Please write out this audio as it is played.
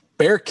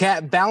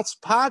Bearcat Bounce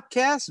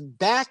podcast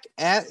back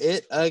at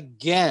it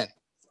again.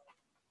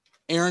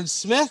 Aaron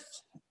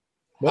Smith,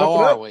 how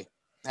are we?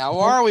 How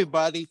are we,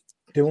 buddy?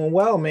 Doing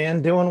well,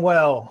 man. Doing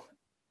well.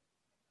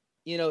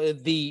 You know,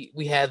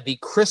 we had the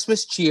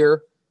Christmas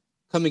cheer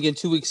coming in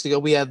 2 weeks ago.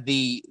 We had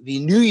the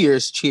New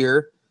Year's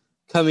cheer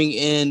coming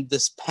in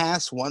this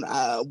past one.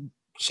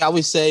 Shall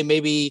we say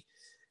maybe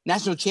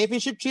national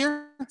championship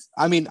cheer?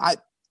 I mean,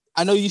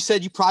 I know you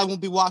said you probably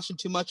won't be watching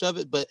too much of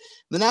it, but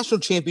the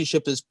national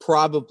championship is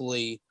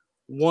probably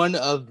one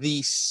of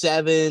the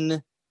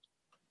 7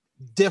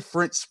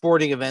 different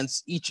sporting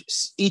events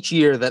each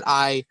year that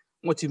I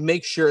want to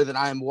make sure that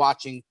I am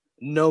watching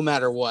no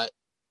matter what.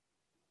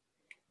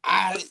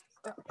 I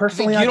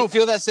personally, you don't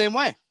feel that same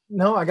way.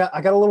 No, I got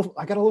a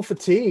little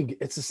fatigue.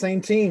 It's the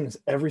same teams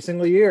every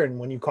single year, and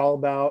when you call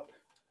about,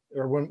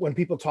 or when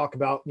people talk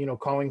about,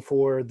 calling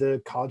for the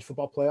college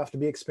football playoff to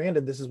be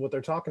expanded, this is what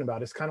they're talking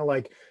about. It's kind of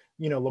like,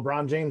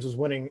 LeBron James was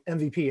winning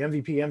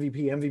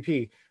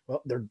MVP.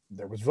 Well,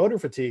 there was voter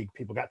fatigue.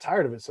 People got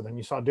tired of it. So then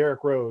you saw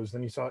Derrick Rose.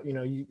 Then you saw,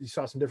 you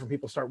saw some different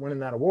people start winning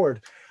that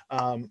award.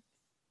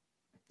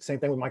 Same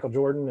thing with Michael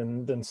Jordan,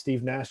 and then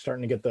Steve Nash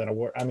starting to get that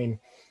award. I mean,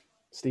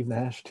 Steve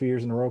Nash 2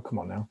 years in a row. Come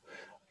on now.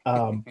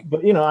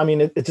 But,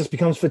 it just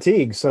becomes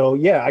fatigue. So,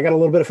 yeah, I got a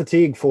little bit of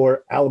fatigue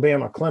for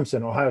Alabama,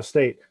 Clemson, Ohio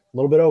State, a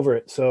little bit over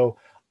it. So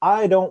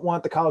I don't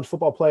want the college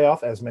football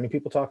playoff, as many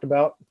people talked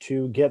about,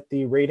 to get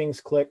the ratings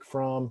click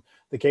from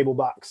the cable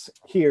box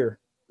here.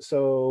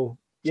 So,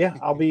 yeah,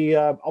 I'll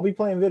be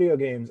playing video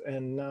games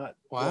and not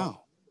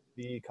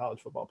the college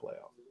football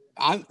playoff.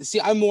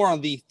 I'm more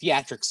on the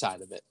theatric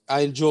side of it.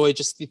 I enjoy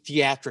just the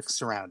theatrics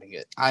surrounding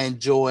it. I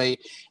enjoy,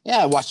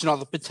 watching all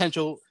the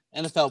potential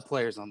NFL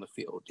players on the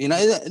field.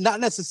 Not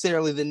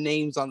necessarily the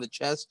names on the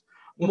chest.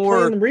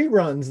 More playing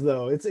reruns,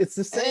 though. It's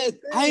the same thing.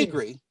 I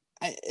agree.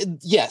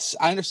 Yes,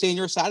 I understand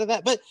your side of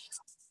that, but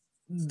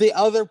the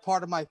other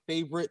part of my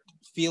favorite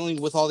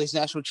feeling with all these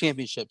national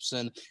championships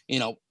and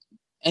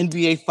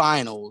NBA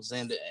finals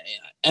and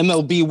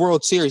MLB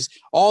World Series,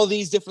 all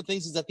these different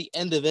things is at the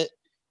end of it,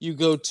 you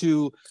go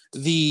to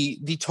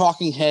the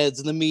talking heads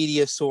and the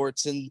media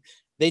sorts, and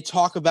they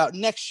talk about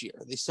next year.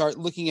 They start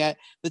looking at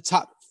the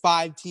top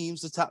 5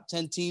 teams, the top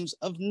 10 teams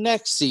of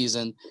next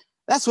season.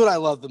 That's what I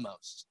love the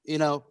most.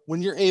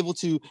 When you're able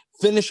to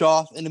finish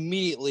off and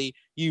immediately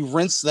you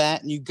rinse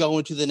that and you go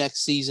into the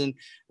next season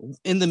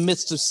in the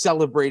midst of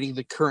celebrating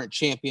the current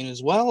champion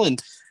as well.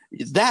 And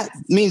that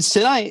means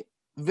tonight,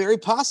 very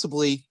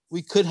possibly,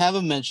 we could have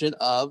a mention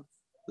of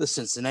the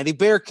Cincinnati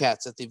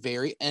Bearcats at the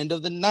very end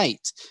of the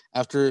night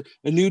after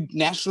a new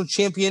national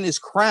champion is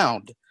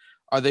crowned.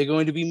 Are they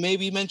going to be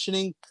maybe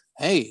mentioning,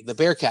 hey, the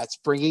Bearcats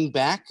bringing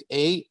back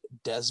a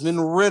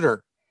Desmond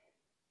Ridder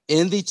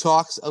in the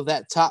talks of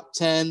that top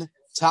 10,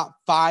 top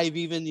 5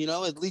 even,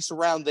 at least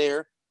around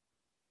there,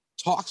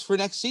 talks for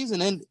next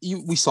season? And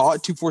we saw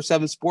it,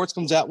 247 Sports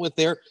comes out with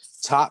their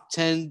top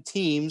 10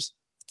 teams,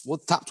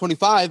 top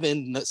 25,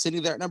 and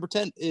sitting there at number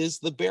 10 is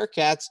the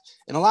Bearcats.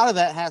 And a lot of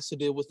that has to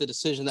do with the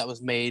decision that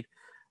was made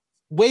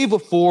way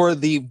before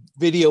the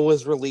video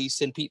was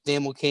released and Pete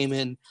Thamel came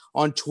in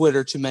on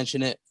Twitter to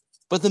mention it.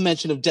 But the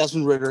mention of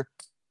Desmond Ridder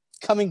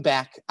coming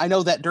back. I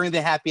know that during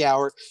the happy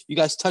hour, you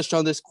guys touched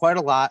on this quite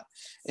a lot,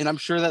 and I'm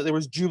sure that there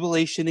was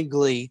jubilation and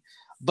glee.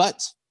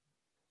 But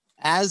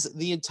as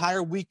the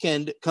entire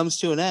weekend comes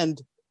to an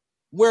end,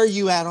 where are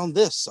you at on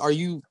this? Are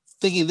you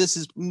thinking this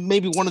is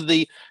maybe one of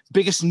the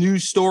biggest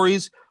news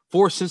stories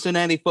for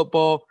Cincinnati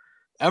football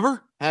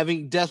ever,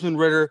 having Desmond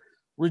Ridder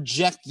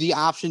reject the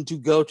option to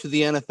go to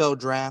the NFL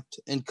draft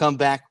and come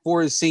back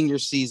for his senior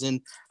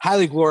season,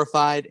 highly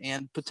glorified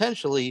and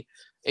potentially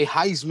a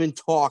Heisman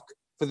talk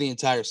for the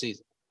entire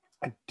season?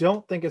 I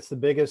don't think it's the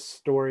biggest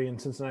story in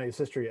Cincinnati's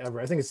history ever.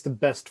 I think it's the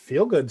best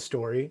feel-good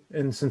story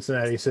in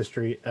Cincinnati's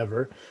history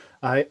ever.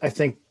 I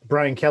think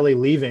Brian Kelly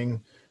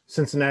leaving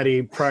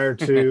Cincinnati prior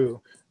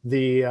to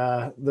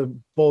the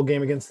bowl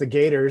game against the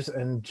Gators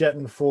and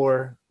jetting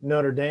for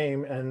Notre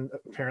Dame and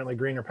apparently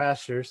greener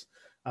pastures,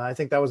 I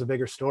think that was a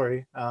bigger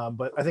story.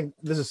 But I think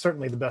this is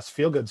certainly the best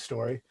feel-good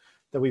story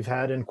that we've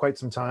had in quite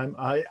some time.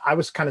 I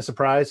was kind of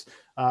surprised.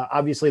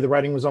 Obviously, the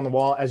writing was on the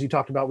wall. As you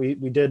talked about, we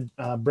did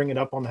bring it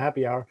up on the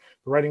happy hour.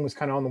 The writing was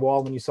kind of on the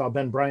wall when you saw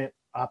Ben Bryant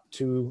opt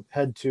to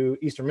head to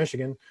Eastern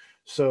Michigan.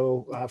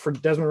 So for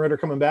Desmond Ridder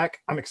coming back,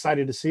 I'm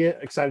excited to see it,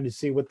 excited to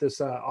see what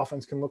this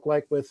offense can look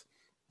like with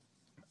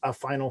a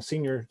final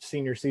senior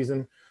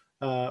season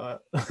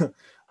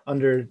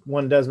under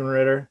one Desmond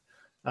Ridder.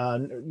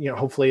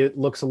 Hopefully it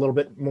looks a little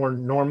bit more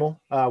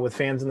normal with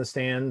fans in the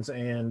stands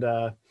and,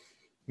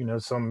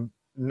 some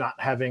not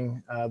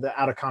having the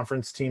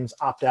out-of-conference teams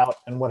opt out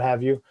and what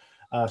have you.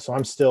 So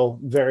I'm still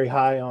very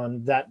high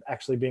on that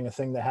actually being a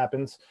thing that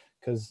happens,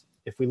 because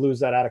if we lose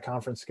that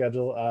out-of-conference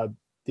schedule,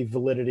 the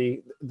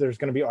validity, there's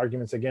going to be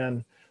arguments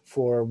again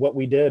for what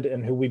we did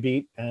and who we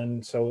beat.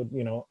 And so,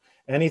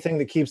 anything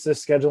that keeps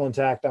this schedule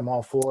intact, I'm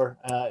all for.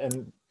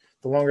 And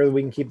the longer that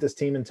we can keep this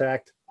team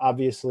intact,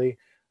 obviously,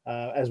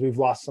 as we've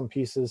lost some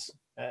pieces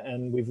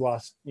and we've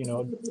lost,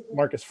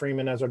 Marcus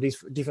Freeman as our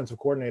defensive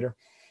coordinator.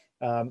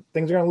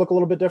 things are going to look a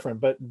little bit different.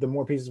 But the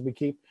more pieces we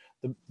keep,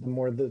 the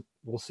more that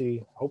we'll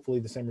see, hopefully,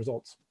 the same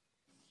results.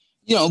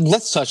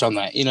 Let's touch on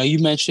that. You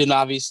mentioned,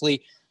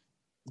 obviously,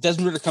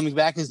 Desmond Ridder coming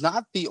back is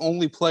not the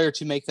only player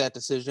to make that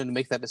decision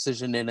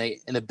in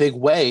a big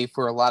way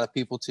for a lot of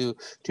people to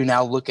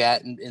now look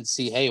at and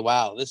see, hey,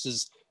 wow, this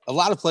is a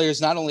lot of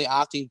players not only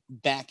opting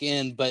back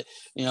in, but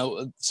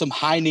some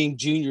high name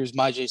juniors,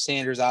 Myjai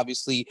Sanders,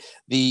 obviously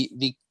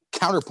the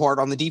counterpart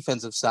on the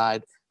defensive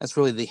side. That's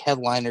really the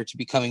headliner to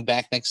be coming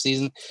back next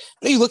season.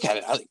 But you look at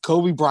it,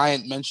 Kobe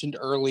Bryant mentioned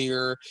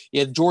earlier. You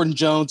had Jordan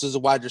Jones as a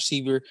wide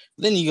receiver.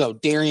 Then you go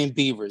Darian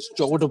Beavers,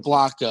 Joel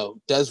DeBlanco,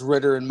 Des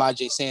Ridder, and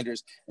Myjai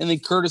Sanders. And then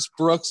Curtis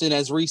Brooks, and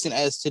as recent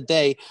as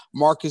today,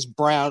 Marcus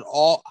Brown,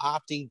 all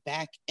opting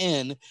back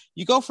in.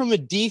 You go from a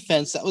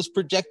defense that was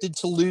projected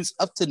to lose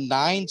up to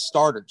 9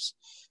 starters.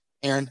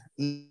 Aaron,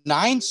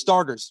 9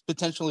 starters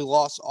potentially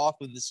lost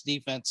off of this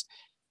defense.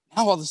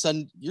 Now all of a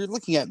sudden you're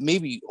looking at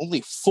maybe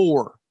only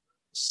 4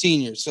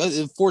 seniors,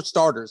 4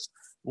 starters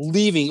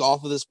leaving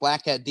off of this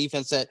Black Hat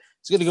defense that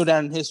is going to go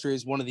down in history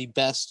as one of the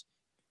best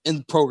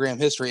in program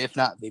history, if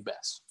not the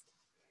best.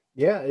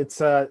 Yeah,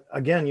 it's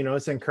again,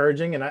 it's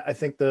encouraging, and I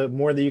think the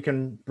more that you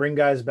can bring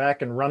guys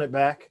back and run it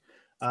back,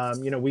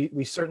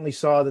 we certainly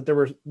saw that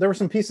there were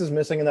some pieces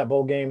missing in that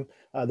bowl game,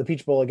 the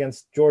Peach Bowl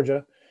against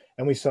Georgia,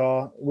 and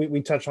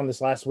we touched on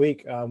this last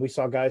week. We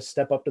saw guys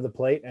step up to the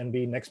plate and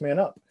be next man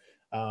up.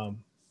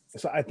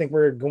 So I think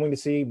we're going to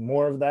see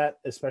more of that,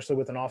 especially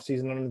with an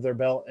offseason under their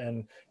belt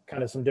and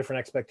kind of some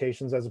different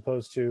expectations as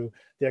opposed to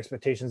the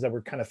expectations that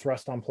were kind of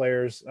thrust on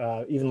players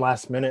even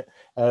last minute,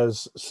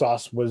 as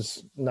Sauce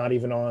was not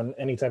even on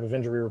any type of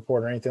injury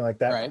report or anything like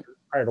that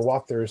prior to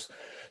walkthroughs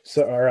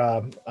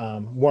or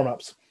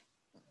warm-ups.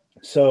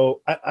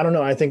 So I don't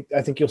know. I think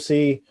you'll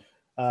see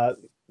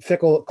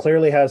Fickell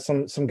clearly has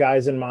some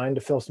guys in mind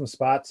to fill some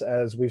spots,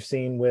 as we've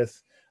seen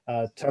with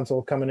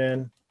Tunsil coming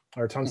in.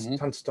 Or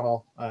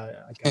Tunstall.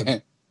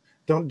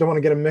 Don't want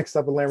to get him mixed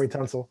up with Larry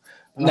Tunsil.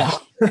 No.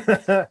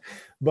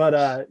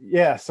 But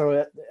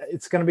so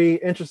it's going to be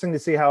interesting to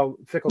see how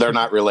Fickell. They're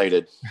not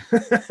related.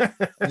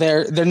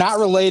 They're not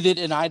related,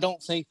 and I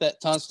don't think that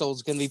Tunstall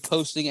is going to be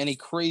posting any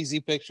crazy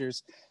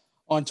pictures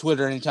on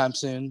Twitter anytime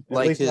soon, At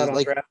least not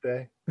on draft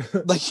day,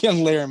 like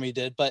young Laramie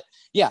did. But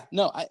yeah,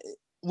 no,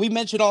 we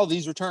mentioned all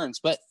these returns,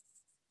 but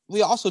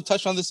we also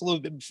touched on this a little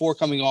bit before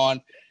coming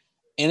on.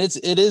 And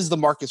it is the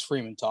Marcus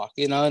Freeman talk,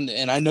 and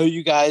I know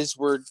you guys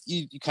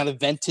you kind of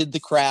vented the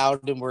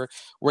crowd and we're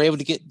able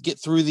to get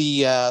through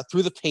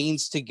the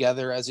pains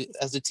together as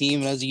a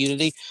team and as a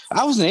unity.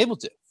 I wasn't able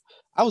to.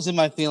 I was in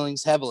my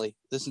feelings heavily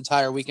this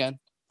entire weekend.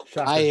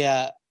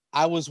 Shocker.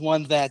 I was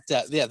one that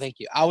thank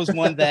you. I was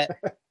one that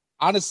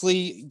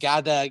honestly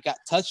got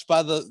touched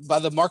by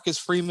the Marcus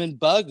Freeman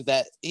bug.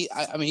 That he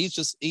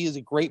is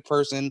a great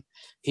person.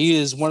 He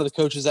is one of the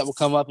coaches that will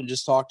come up and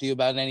just talk to you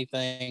about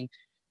anything.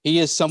 He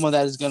is someone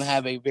that is going to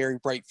have a very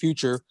bright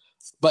future,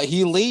 but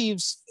he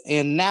leaves,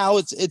 and now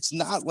it's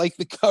not like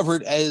the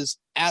cupboard is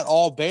at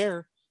all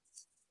bare.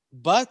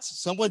 But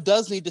someone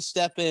does need to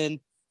step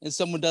in, and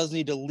someone does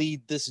need to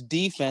lead this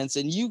defense.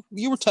 And you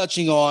were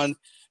touching on,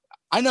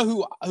 I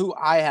know who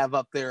I have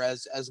up there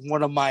as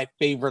one of my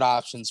favorite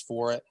options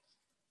for it.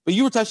 But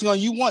you were touching on,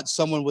 you want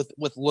someone with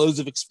loads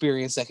of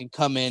experience that can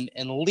come in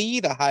and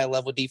lead a high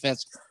level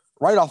defense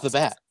right off the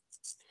bat.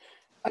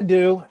 I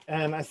do,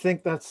 and I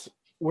think that's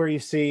where you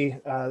see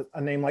a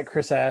name like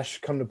Chris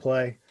Ash come to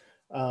play.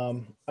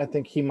 I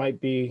think he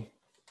might be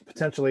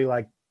potentially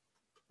like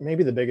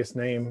maybe the biggest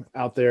name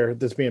out there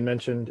that's being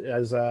mentioned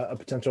as a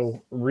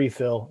potential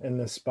refill in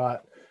this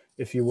spot,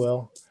 if you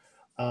will,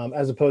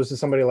 as opposed to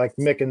somebody like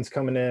Mickens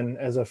coming in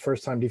as a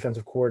first-time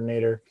defensive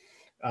coordinator.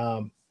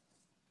 I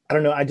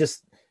don't know.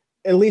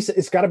 At least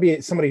it's got to be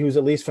somebody who's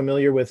at least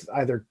familiar with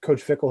either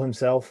Coach Fickell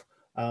himself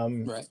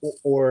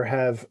or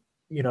have –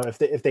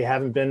 if they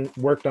haven't been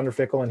worked under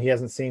Fickell and he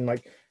hasn't seen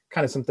like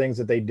kind of some things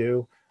that they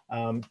do,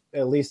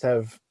 at least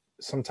have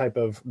some type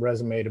of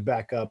resume to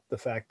back up the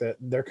fact that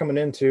they're coming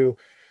into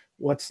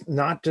what's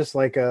not just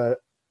like a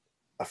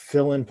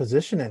fill-in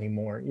position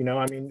anymore.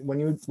 When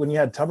you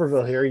had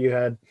Tuberville here, you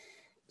had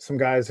some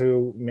guys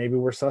who maybe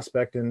were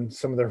suspect in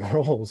some of their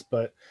roles,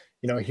 but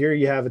here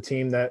you have a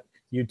team that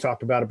you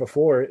talked about it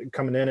before,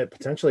 coming in at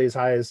potentially as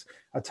high as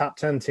a top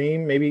 10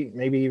 team, maybe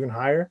even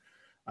higher.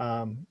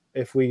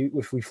 If we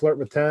flirt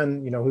with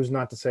 10, who's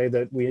not to say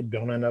that we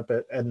don't end up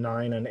at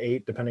 9 and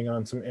 8, depending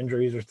on some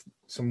injuries or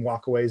some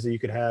walkaways that you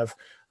could have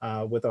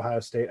with Ohio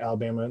State,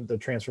 Alabama, the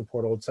transfer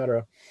portal, et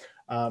cetera.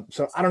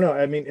 So I don't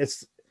know.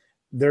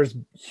 There's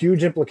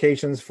huge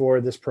implications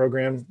for this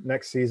program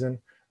next season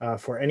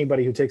for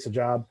anybody who takes a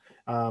job.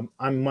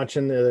 I'm much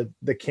in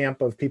the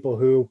camp of people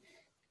who,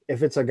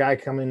 if it's a guy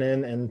coming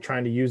in and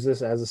trying to use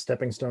this as a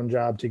stepping stone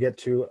job to get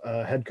to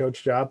a head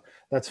coach job,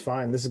 that's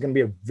fine. This is going to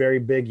be a very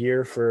big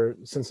year for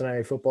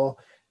Cincinnati football,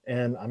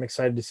 and I'm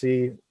excited to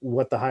see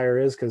what the hire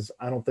is, because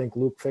I don't think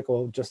Luke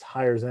Fickell just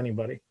hires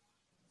anybody.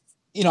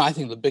 I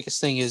think the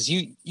biggest thing is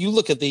you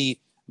look at the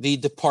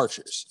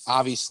departures.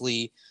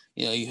 Obviously,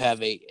 You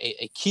have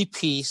a key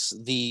piece,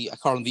 I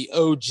call him the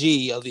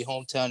OG of the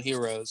hometown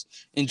heroes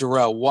in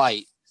Jarrell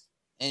White.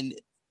 And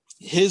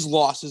his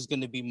loss is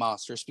going to be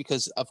monstrous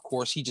because, of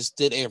course, he just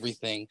did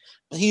everything.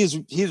 But he's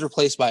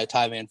replaced by a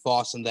Ty Van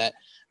Fossen that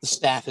the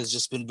staff has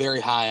just been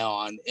very high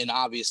on. And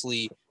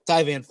obviously,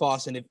 Ty Van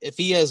Fossen, if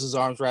he has his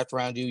arms wrapped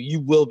around you, you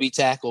will be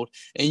tackled,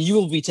 and you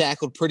will be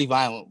tackled pretty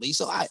violently.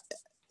 So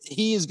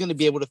he is going to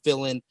be able to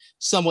fill in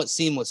somewhat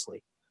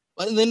seamlessly.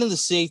 But then in the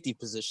safety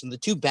position, the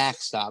two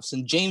backstops,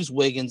 and James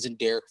Wiggins and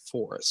Derek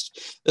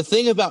Forrest. The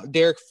thing about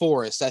Derek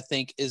Forrest, I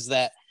think, is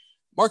that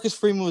Marcus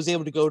Freeman was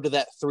able to go to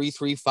that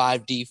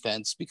 3-3-5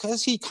 defense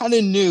because he kind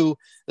of knew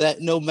that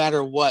no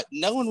matter what,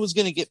 no one was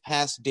going to get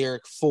past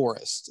Derek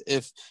Forrest.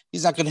 If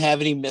he's not going to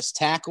have any missed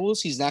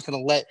tackles, he's not going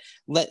to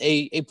let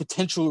a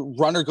potential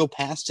runner go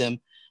past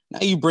him. Now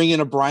you bring in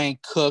a Brian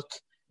Cook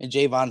and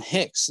Javon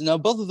Hicks. Now,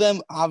 both of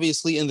them,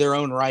 obviously, in their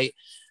own right,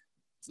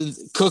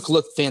 Cook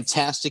looked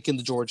fantastic in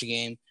the Georgia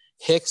game.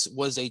 Hicks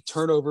was a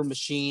turnover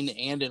machine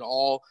and an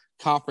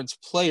all-conference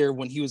player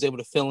when he was able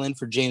to fill in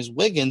for James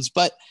Wiggins,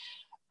 but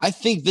I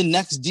think the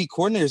next D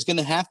coordinator is going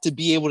to have to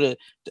be able to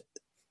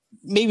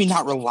maybe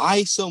not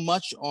rely so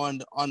much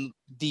on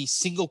the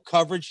single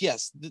coverage.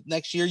 Yes,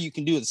 next year you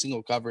can do the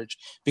single coverage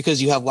because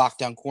you have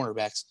lockdown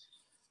cornerbacks,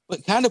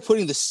 but kind of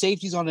putting the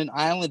safeties on an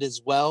island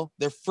as well.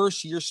 Their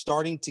first year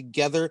starting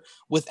together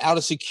without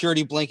a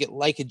security blanket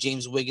like a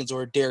James Wiggins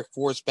or a Derek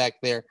Forrest back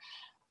there.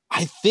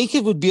 I think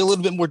it would be a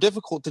little bit more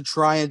difficult to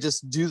try and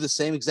just do the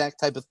same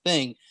exact type of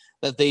thing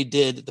that they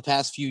did the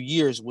past few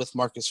years with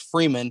Marcus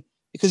Freeman,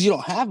 because you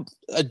don't have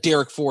a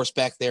Derek Forrest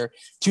back there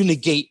to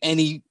negate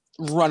any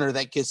runner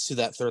that gets to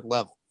that third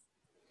level.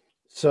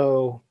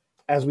 So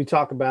as we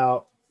talk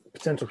about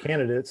potential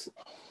candidates,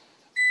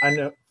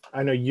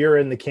 I know you're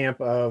in the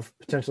camp of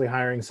potentially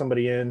hiring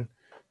somebody in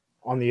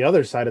on the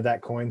other side of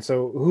that coin.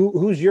 So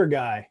who's your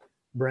guy,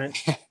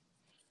 Brent?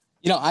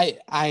 I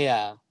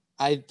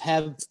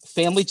have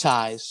family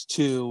ties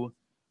to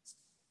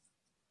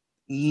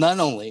not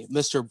only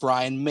Mr.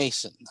 Brian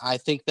Mason. I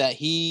think that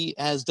he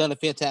has done a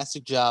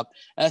fantastic job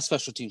as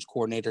special teams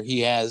coordinator. He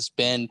has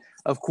been,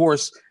 of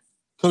course,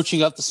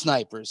 coaching up the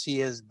snipers. He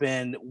has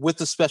been with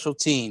the special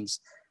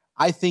teams.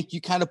 I think you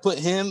kind of put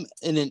him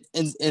in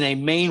a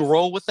main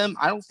role with them.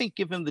 I don't think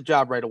give him the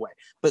job right away,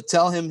 but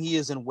tell him he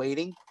is in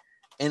waiting.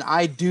 And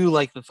I do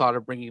like the thought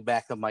of bringing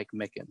back a Mike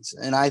Mickens.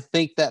 And I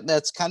think that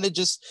that's kind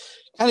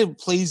of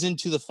plays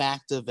into the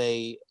fact of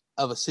a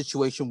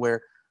situation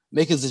where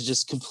Mickens is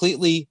just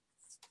completely,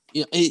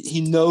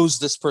 he knows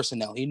this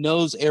personnel. He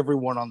knows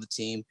everyone on the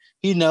team.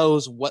 He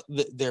knows what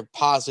their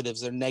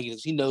positives, their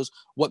negatives. He knows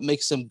what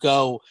makes them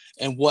go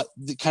and what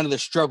kind of their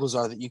struggles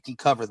are that you can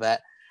cover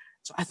that.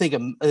 So I think a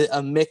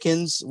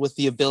Mickens with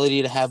the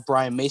ability to have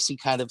Brian Mason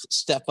kind of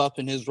step up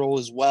in his role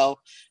as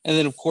well. And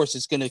then, of course,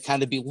 it's going to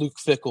kind of be Luke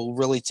Fickell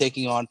really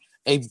taking on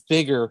a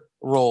bigger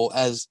role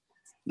as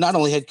not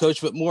only head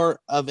coach, but more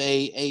of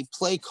a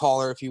play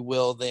caller, if you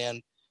will,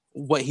 than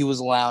what he was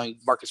allowing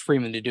Marcus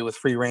Freeman to do with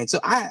free reign. So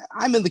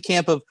I'm in the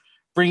camp of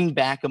bringing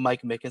back a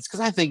Mike Mickens because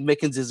I think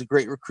Mickens is a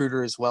great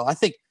recruiter as well. I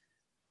think,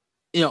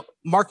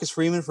 Marcus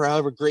Freeman, for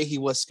however great he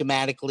was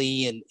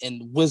schematically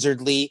and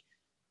wizardly,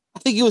 I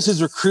think it was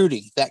his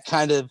recruiting that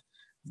kind of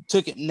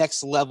took it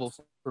next level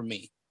for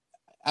me.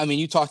 I mean,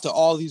 you talk to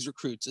all these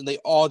recruits and they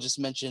all just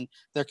mention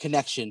their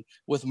connection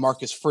with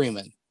Marcus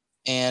Freeman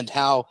and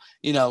how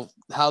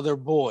they're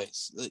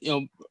boys,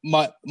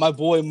 my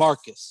boy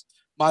Marcus,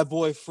 my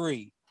boy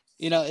Free,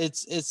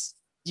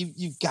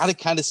 you've got to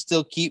kind of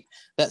still keep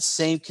that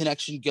same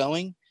connection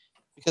going,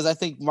 because I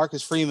think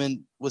Marcus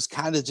Freeman was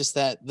kind of just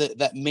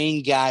that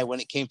main guy when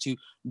it came to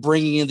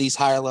bringing in these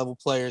higher level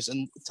players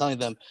and telling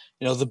them,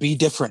 to be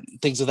different,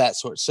 things of that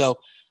sort. So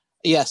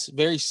yes,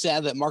 very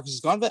sad that Marcus is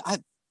gone, but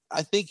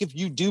I think if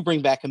you do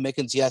bring back a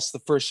Mickens, yes, the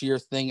first year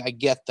thing, I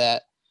get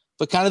that,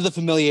 but kind of the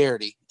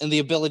familiarity and the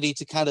ability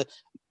to kind of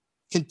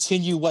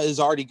continue what is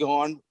already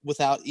gone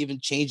without even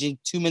changing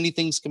too many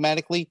things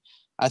schematically,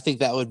 I think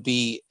that would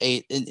be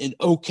an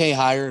okay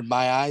hire in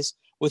my eyes,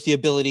 with the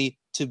ability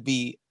to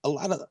be a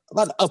lot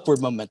of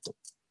upward momentum.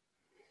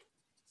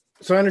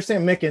 So I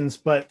understand Mickens,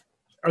 but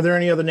are there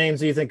any other names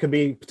that you think could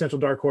be potential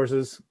dark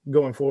horses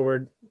going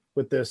forward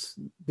with this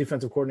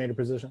defensive coordinator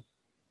position?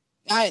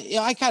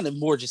 I kind of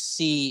more just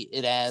see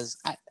it as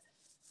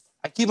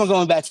I keep on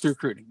going back to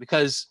recruiting,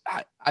 because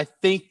I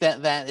think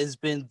that has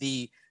been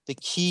the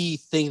key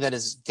thing that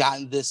has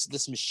gotten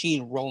this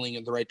machine rolling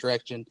in the right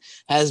direction,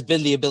 has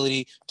been the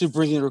ability to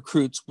bring in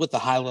recruits with the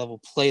high level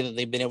play that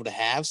they've been able to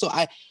have. So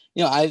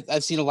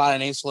I've seen a lot of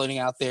names floating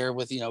out there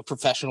with,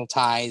 professional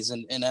ties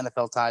and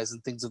NFL ties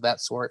and things of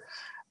that sort.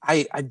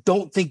 I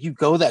don't think you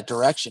go that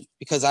direction,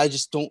 because I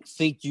just don't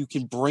think you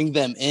can bring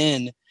them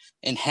in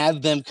and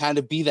have them kind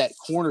of be that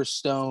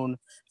cornerstone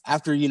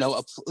after,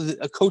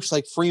 a coach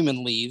like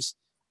Freeman leaves.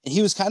 And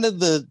he was kind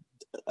of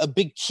a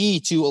big key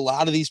to a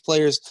lot of these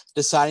players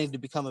deciding to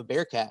become a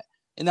Bearcat.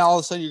 And now all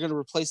of a sudden you're going to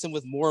replace them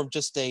with more of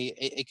just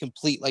a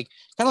complete, kind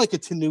of like a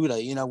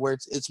Tenuta, where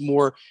it's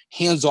more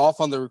hands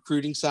off on the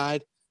recruiting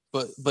side.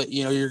 but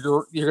you're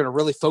going to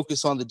really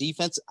focus on the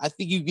defense. I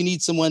think you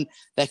need someone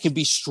that can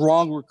be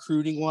strong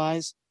recruiting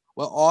wise,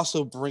 while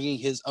also bringing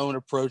his own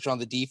approach on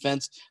the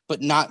defense,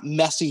 but not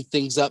messing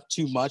things up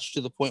too much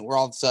to the point where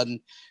all of a sudden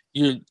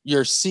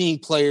you're seeing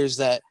players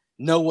that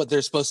know what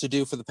they're supposed to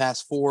do for the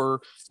past 3 or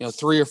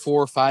 4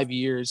 or 5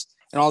 years,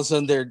 and all of a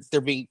sudden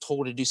they're being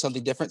told to do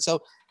something different.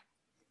 So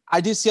I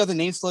do see other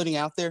names floating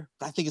out there,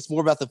 but I think it's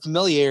more about the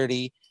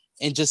familiarity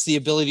and just the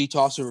ability to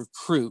also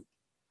recruit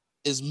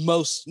is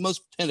most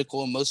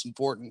pinnacle and most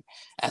important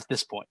at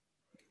this point.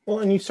 Well,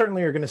 and you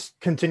certainly are going to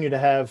continue to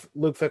have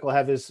Luke Fickell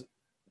have his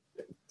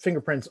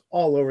fingerprints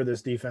all over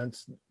this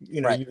defense.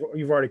 Right.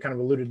 You've already kind of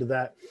alluded to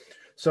that.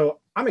 So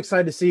I'm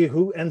excited to see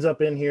who ends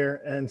up in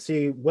here and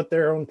see what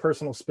their own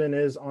personal spin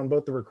is on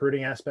both the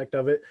recruiting aspect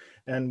of it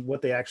and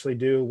what they actually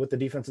do with the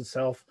defense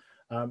itself.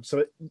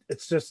 So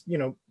it's just,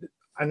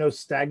 I know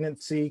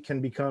stagnancy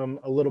can become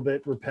a little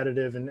bit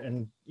repetitive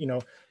and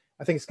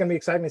I think it's going to be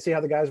exciting to see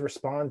how the guys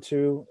respond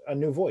to a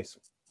new voice.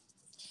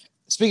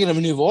 Speaking of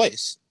a new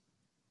voice,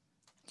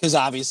 because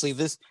obviously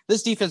this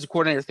defensive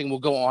coordinator thing will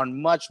go on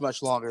much,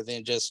 much longer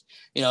than just,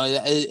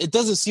 it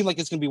doesn't seem like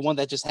it's going to be one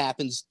that just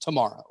happens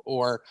tomorrow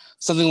or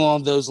something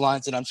along those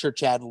lines. And I'm sure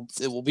Chad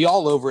will be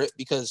all over it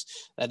because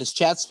that is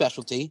Chad's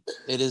specialty.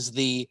 It is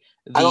the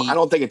I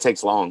don't think it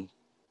takes long.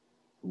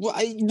 Well,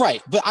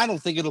 right. But I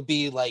don't think it'll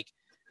be like,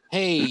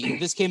 hey,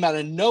 this came out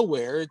of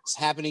nowhere. It's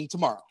happening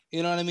tomorrow.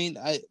 You know what I mean?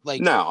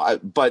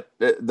 But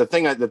the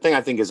thing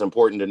I think is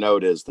important to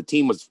note is the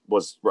team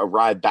was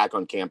arrived back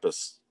on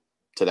campus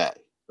today.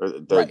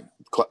 Right.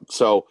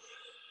 So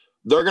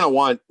they're going to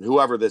want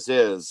whoever this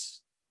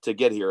is to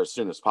get here as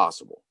soon as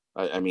possible.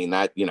 I mean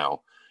that, you're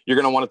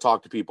going to want to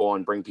talk to people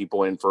and bring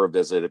people in for a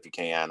visit if you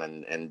can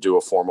and do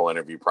a formal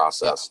interview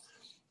process.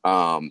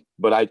 Yeah.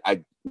 But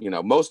I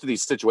most of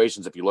these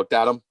situations, if you looked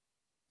at them,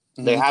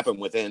 mm-hmm. they happen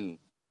within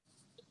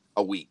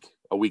a week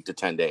to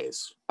 10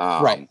 days.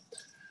 Right.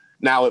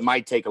 Now it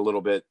might take a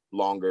little bit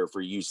longer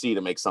for UC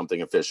to make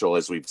something official,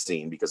 as we've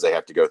seen, because they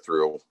have to go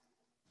through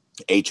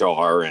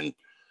HR and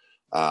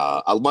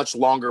a much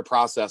longer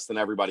process than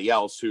everybody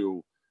else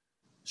who,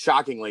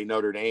 shockingly,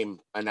 Notre Dame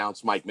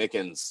announced Mike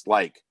Mickens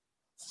like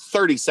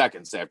 30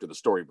 seconds after the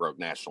story broke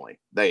nationally.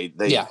 They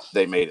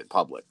made it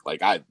public.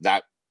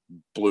 That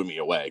blew me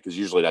away because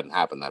usually it doesn't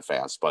happen that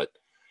fast. But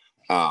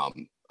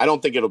I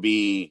don't think it'll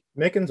be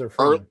Mickens or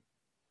Freeman.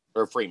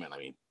 Or Freeman, I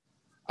mean.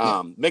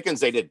 Mickens,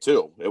 they did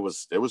too. It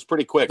was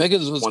pretty quick.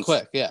 Mickens was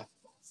quick, yeah.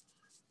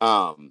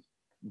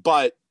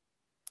 But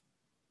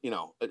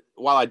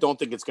while I don't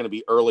think it's going to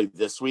be early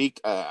this week,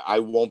 I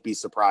won't be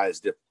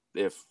surprised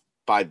if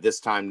by this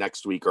time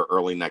next week or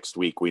early next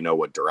week we know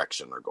what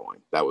direction they're going.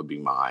 That would be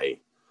my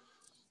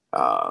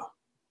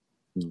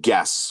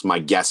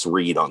guess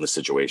read on the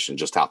situation,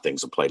 just how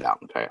things have played out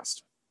in the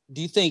past.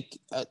 Do you think?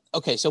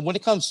 So when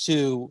it comes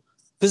to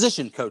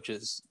position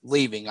coaches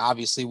leaving,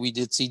 obviously we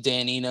did see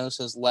Dan Enos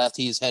has left.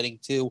 He is heading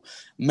to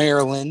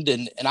Maryland,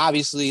 and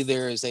obviously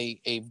there is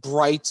a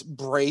bright,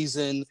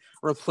 brazen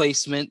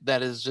replacement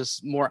that is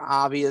just more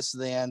obvious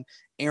than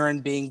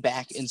Aaron being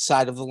back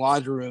inside of the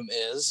laundry room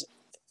is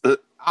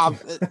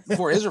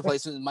for his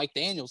replacement, Mike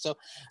Daniels. So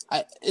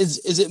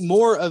is it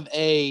more of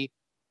a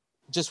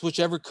just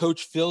whichever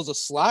coach fills a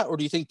slot, or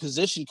do you think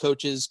position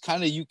coaches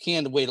you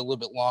can wait a little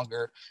bit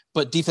longer,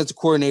 but defensive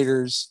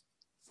coordinators,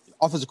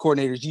 offensive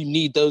coordinators, you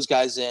need those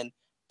guys in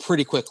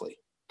pretty quickly?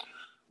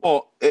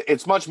 Well,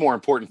 it's much more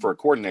important for a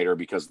coordinator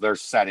because they're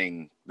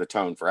setting the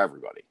tone for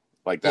everybody.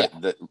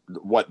 That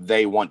what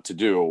they want to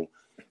do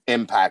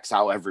impacts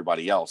how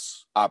everybody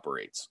else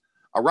operates.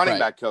 A running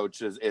back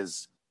coach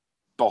is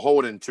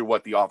beholden to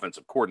what the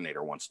offensive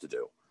coordinator wants to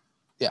do.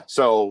 Yeah.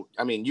 So,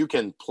 I mean, you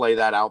can play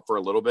that out for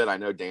a little bit. I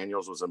know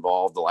Daniels was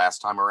involved the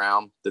last time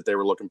around that they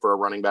were looking for a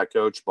running back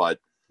coach, but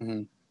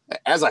mm-hmm.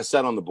 as I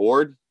said on the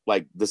board,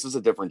 this is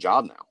a different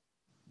job now.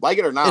 Like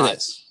it or not, it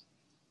is.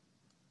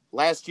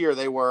 Last year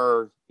they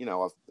were,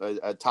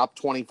 a top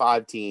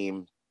 25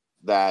 team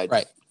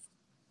that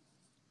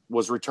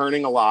was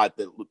returning a lot,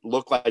 that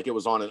looked like it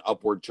was on an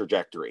upward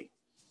trajectory.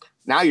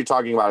 Now you're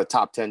talking about a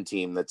top 10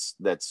 team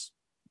that's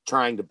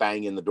trying to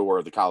bang in the door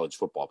of the college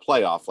football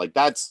playoff.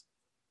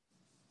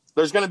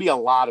 There's going to be a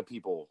lot of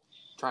people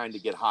trying to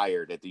get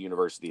hired at the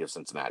University of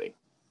Cincinnati.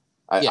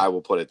 I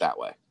will put it that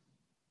way.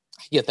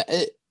 Yeah,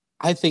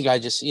 I think I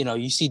just,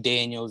 you see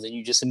Daniels and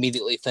you just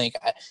immediately think,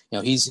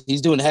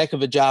 he's doing a heck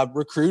of a job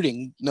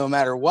recruiting no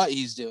matter what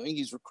he's doing.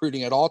 He's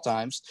recruiting at all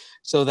times.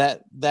 So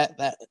that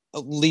at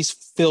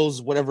least fills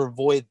whatever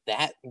void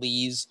that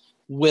leaves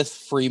with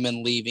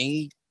Freeman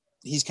leaving.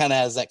 He's kind of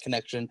has that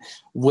connection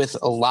with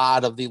a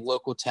lot of the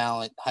local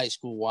talent, high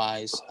school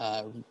wise,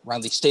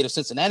 around the state of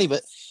Cincinnati.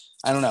 But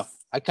I don't know.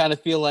 I kind of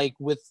feel like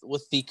with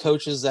the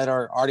coaches that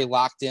are already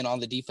locked in on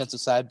the defensive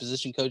side,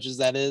 position coaches,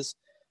 that is,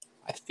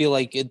 I feel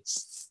like it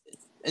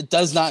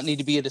does not need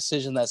to be a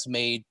decision that's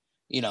made,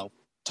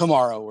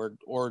 tomorrow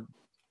or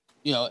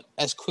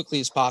as quickly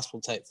as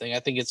possible type thing. I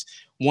think it's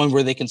one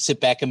where they can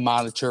sit back and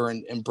monitor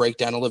and break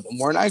down a little bit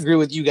more. And I agree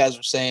with you guys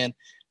are saying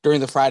during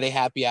the Friday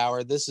happy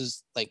hour. This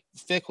is like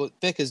Fick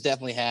has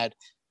definitely had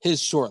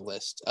his short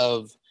list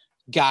of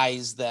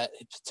guys that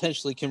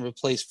potentially can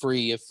replace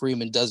Free if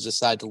Freeman does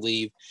decide to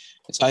leave.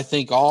 And so I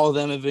think all of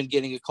them have been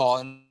getting a call,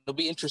 and it'll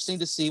be interesting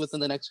to see within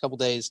the next couple of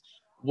days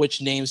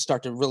which names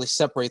start to really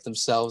separate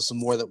themselves the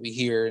more that we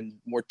hear and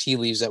more tea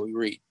leaves that we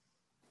read.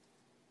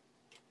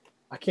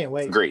 I can't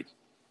wait. Agreed.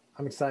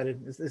 I'm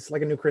excited. It's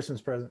like a new Christmas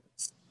present.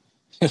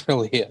 It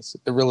really is.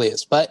 It really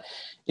is. But,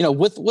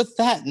 with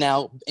that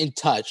now in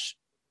touch,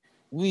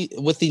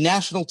 with the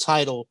national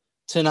title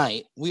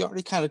tonight, we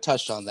already kind of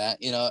touched on that.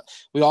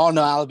 We all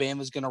know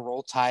Alabama's going to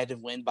roll Tide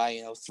and win by,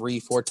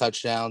 3-4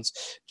 touchdowns,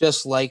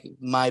 just like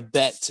my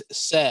bet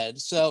said.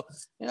 So,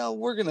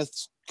 we're going to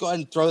go ahead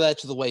and throw that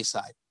to the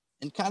wayside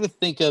and kind of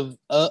think of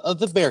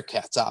the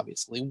Bearcats,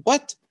 obviously.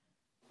 What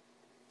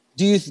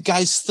do you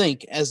guys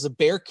think as the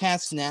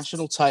Bearcats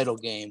national title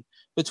game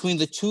between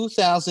the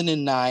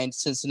 2009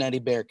 Cincinnati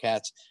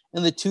Bearcats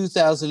and the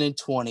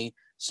 2020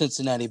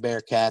 Cincinnati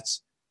Bearcats?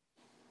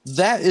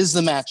 That is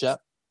the matchup.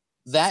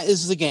 That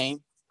is the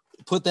game.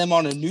 Put them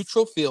on a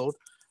neutral field.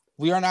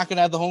 We are not going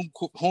to have the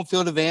home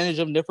field advantage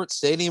of Nippert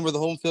Stadium or the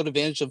home field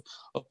advantage of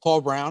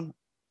Paul Brown.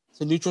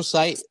 It's a neutral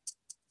site.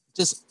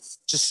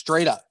 Just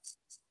straight up.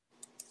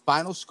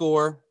 Final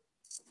score.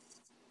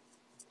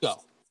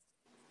 Go.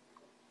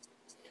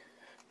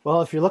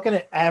 Well, if you're looking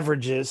at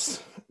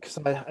averages, because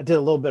I did a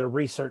little bit of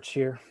research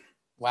here.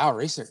 Wow,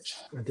 research.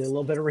 I did a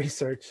little bit of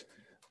research.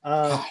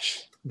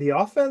 Gosh. The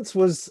offense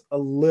was a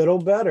little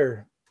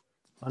better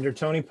under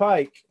Tony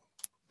Pike.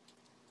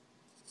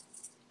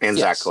 And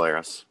Yes. Zach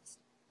Collaros.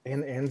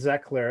 And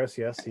Zach Collaros,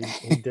 yes.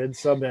 He did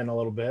sub in a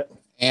little bit.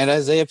 And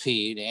Isaiah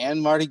Pede,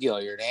 and Marty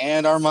Gilliard,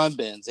 and Armand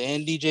Benz,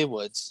 and DJ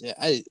Woods.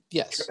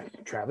 Yes.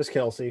 Travis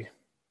Kelce.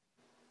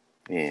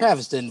 Yeah.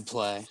 Travis didn't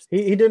play.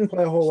 He didn't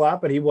play a whole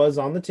lot, but he was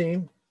on the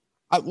team.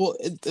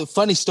 The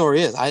funny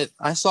story is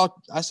I saw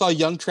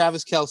young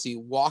Travis Kelce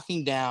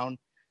walking down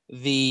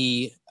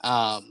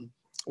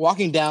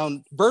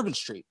Bourbon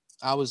Street.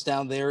 I was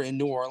down there in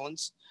New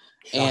Orleans.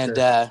 Shocker.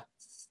 And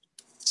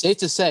safe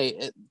to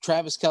say,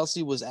 Travis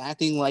Kelce was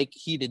acting like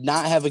he did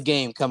not have a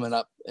game coming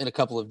up in a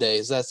couple of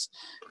days. Most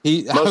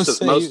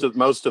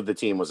of the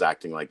team was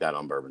acting like that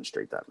on Bourbon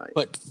Street that night.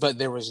 But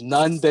there was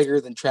none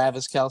bigger than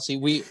Travis Kelce.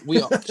 We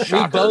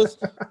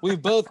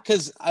both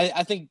because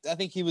I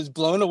think he was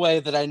blown away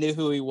that I knew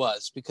who he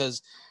was,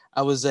 because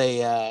I was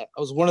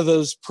one of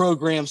those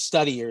program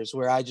studiers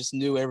where I just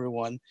knew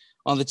everyone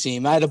on the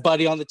team. I had a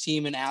buddy on the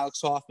team and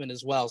Alex Hoffman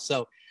as well.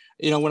 So,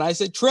 when I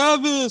said,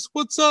 Travis,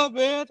 what's up,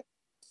 man?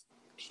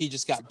 He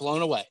just got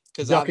blown away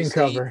because ducking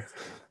cover.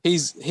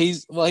 He's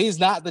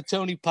not the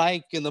Tony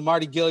Pike and the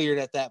Marty Gilliard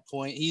at that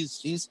point. He's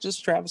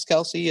just Travis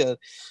Kelce,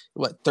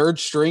 third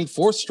string,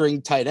 fourth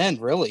string tight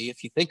end, really,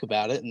 if you think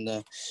about it, and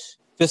the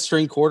fifth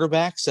string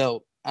quarterback.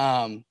 So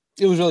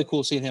it was really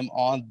cool seeing him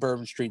on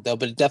Bourbon Street, though.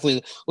 But it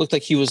definitely looked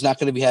like he was not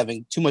going to be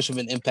having too much of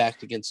an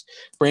impact against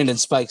Brandon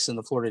Spikes in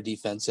the Florida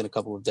defense in a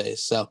couple of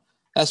days. So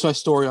that's my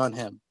story on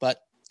him.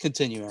 But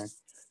continue, Aaron.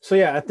 So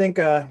yeah, I think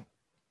again,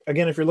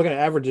 if you're looking at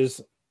averages,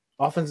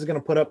 offense is going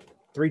to put up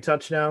 3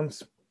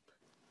 touchdowns.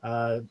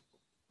 Are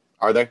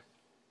they?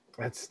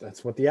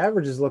 That's what the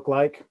averages look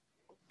like.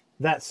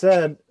 That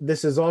said,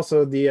 this is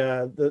also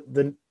the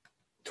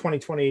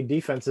 2020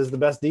 defense is the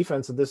best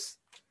defense of this.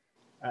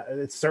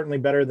 It's certainly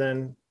better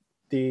than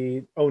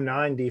the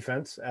 09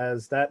 defense,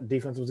 as that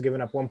defense was giving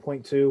up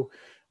 1.2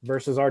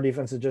 versus our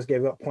defense that just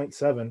gave up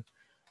 0.7.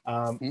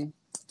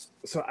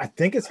 So I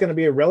think it's going to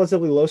be a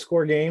relatively low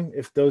score game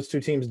if those two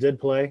teams did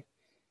play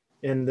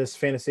in this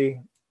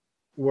fantasy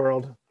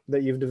world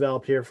that you've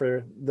developed here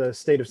for the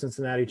State of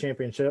Cincinnati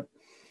championship.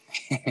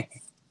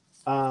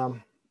 I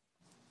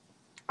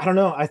don't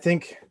know. I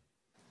think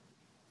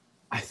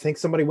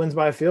somebody wins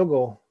by a field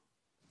goal.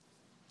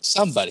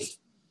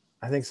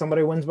 I think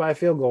somebody wins by a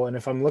field goal. And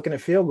if I'm looking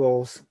at field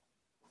goals,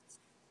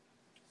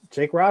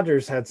 Jake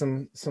Rogers had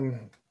some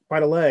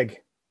quite a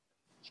leg.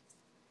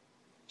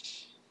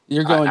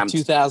 You're going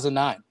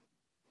 2009.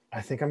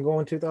 I think I'm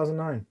going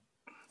 2009.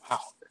 Wow.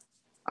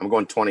 I'm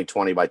going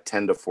 2020 by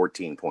 10 to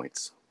 14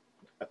 points.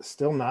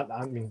 Still not.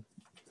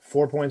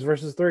 4 points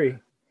versus 3.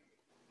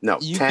 No,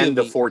 10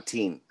 to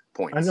 14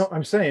 points. I know.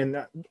 I'm saying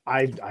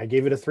I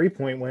gave it a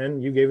 3-point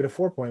win. You gave it a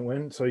 4-point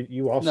win. So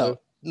you also.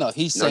 No,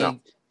 he's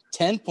saying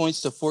 10 points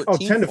to 14. Oh,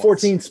 10 to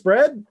 14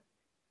 spread?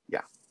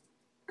 Yeah.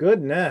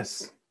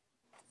 Goodness.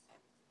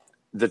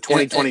 The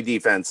 2020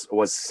 defense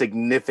was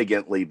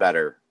significantly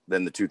better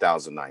than the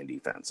 2009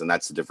 defense, and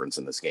that's the difference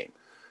in this game.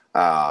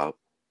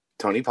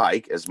 Tony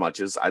Pike, as much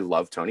as I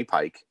love Tony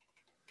Pike,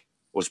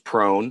 was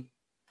prone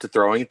to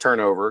throwing a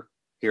turnover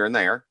here and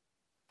there.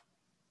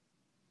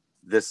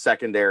 This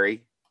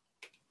secondary,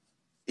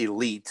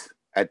 elite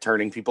at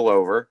turning people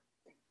over.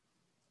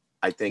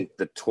 I think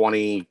the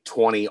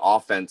 2020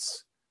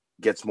 offense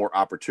gets more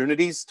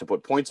opportunities to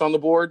put points on the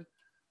board.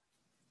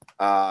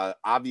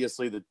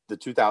 Obviously, the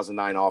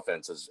 2009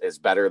 offense is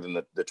better than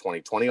the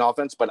 2020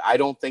 offense, but I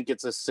don't think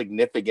it's a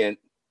significant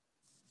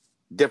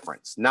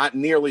difference, not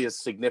nearly as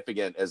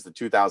significant as the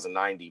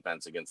 2009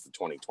 defense against the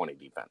 2020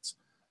 defense.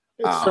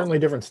 It's certainly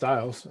different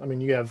styles. I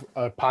mean, you have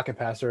a pocket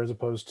passer as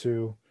opposed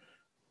to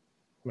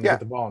get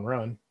the ball and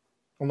run,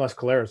 unless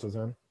Collaros was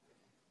in.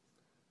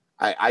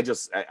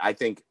 I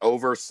think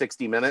over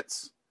 60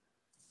 minutes,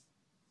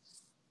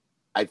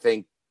 I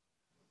think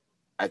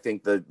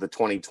the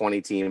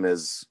 2020 team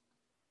is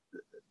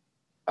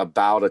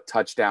about a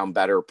touchdown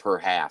better per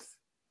half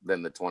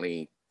than the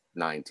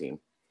 2009 team.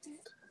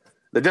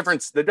 The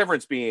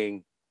difference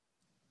being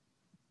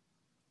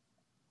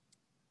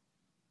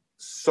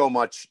so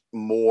much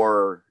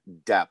more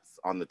depth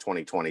on the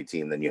 2020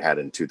 team than you had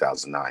in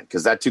 2009,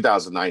 because that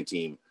 2009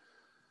 team,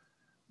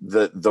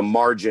 the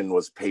margin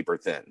was paper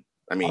thin.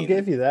 I mean, I'll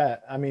give you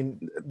that. I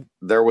mean,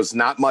 there was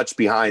not much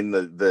behind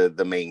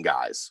the main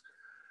guys,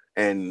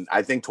 and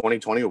I think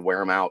 2020 would wear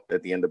them out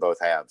at the end of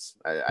both halves.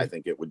 I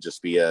think it would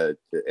just be an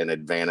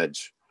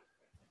advantage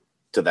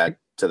to that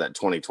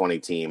 2020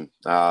 team.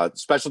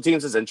 Special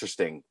teams is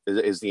interesting.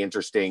 Is the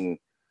interesting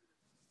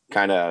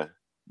kind of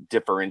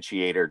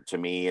differentiator to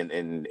me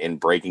in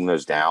breaking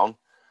those down.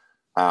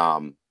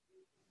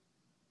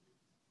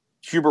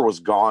 Huber was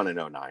gone in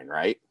 2009,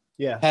 right?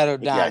 Yeah. Pat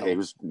O'Donnell. Yeah, he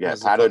was. Yeah,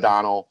 Pat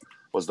O'Donnell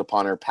was the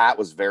punter. Pat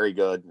was very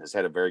good. Has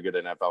had a very good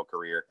NFL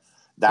career.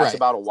 That's Right.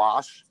 about a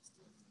wash.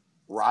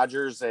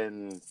 Rodgers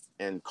and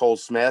Cole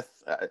Smith,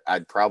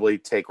 I'd probably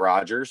take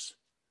Rodgers.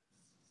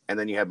 And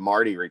then you have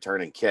Marty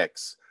returning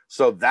kicks.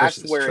 So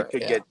that's where it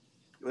could get.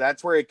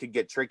 That's where it could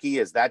get tricky.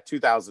 Is that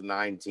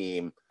 2009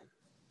 team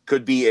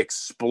could be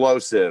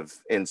explosive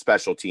in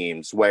special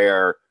teams,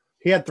 where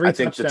he had 3 I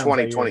think the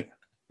touchdowns 2020.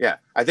 Yeah,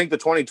 I think the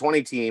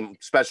 2020 team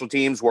special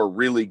teams were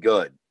really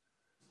good,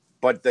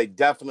 but they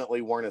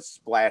definitely weren't as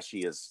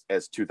splashy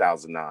as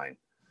 2009.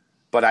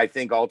 But I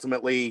think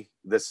ultimately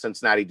this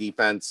Cincinnati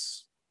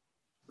defense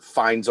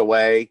finds a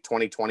way.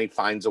 2020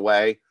 finds a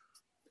way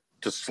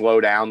to slow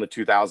down the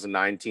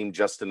 2009 team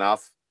just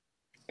enough,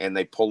 and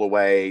they pull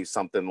away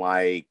something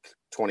like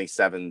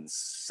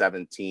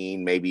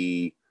 27-17,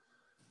 maybe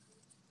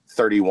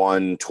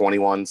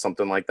 31-21,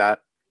 something like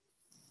that.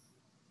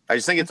 I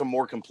just think it's a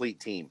more complete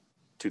team,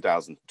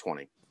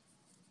 2020.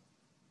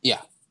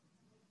 Yeah,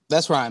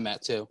 that's where I'm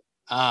at too.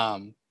 I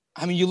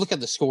mean, you look at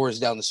the scores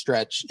down the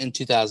stretch in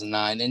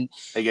 2009, and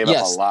they gave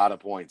up a lot of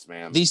points,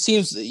 man. These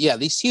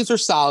teams are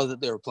solid that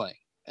they were playing.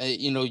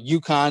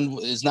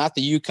 UConn is not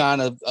the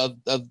UConn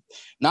of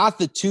not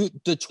the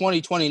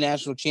 2020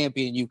 national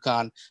champion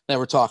UConn that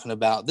we're talking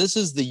about. This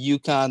is the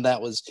UConn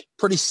that was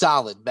pretty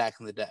solid back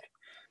in the day.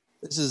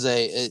 This is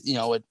an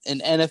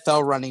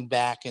NFL running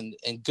back and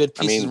good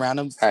pieces around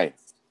him. Hey,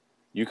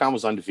 UConn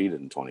was undefeated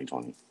in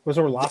 2020. Was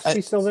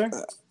Orlovsky still there?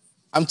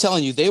 I'm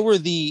telling you, they were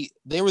the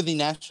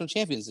national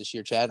champions this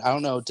year, Chad. I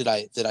don't know.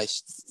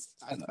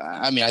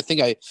 I mean, I think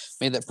I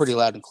made that pretty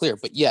loud and clear.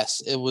 But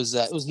yes, it was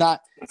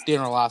not Dan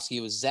Orlovsky.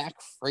 It was Zach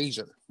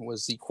Frazier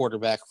was the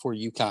quarterback for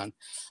UConn.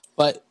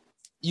 But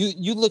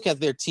you look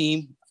at their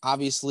team.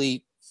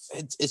 Obviously,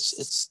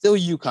 it's still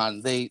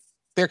UConn.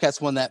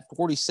 Bearcats won that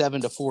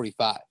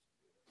 47-45,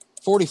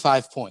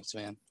 45 points,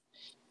 man.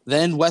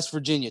 Then West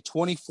Virginia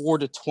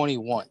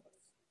 24-21.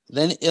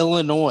 Then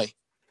Illinois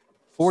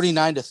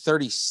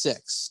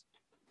 49-36.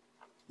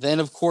 Then,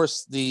 of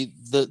course, the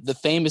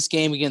famous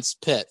game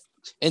against Pitt.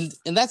 And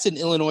that's an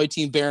Illinois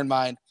team, bear in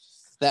mind,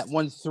 that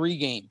won 3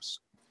 games.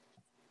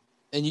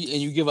 And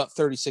you give up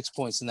 36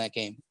 points in that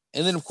game.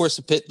 And then, of course,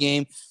 the Pitt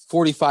game,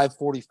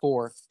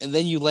 45-44. And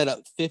then you let up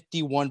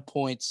 51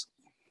 points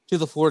to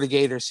the Florida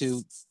Gators,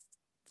 who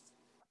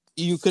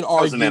you could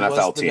argue was an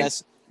NFL team.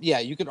 Best. Yeah,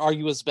 you could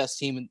argue was the best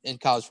team in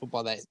college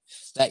football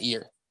that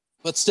year.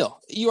 But still,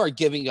 you are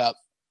giving up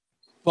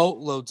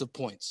boatloads of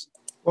points.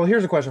 Well,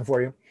 here's a question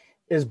for you.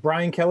 Is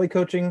Brian Kelly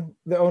coaching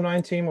the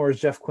 2009 team, or is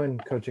Jeff Quinn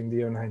coaching the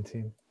 2009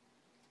 team?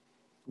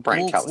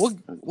 Brian Kelly.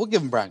 We'll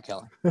give him Brian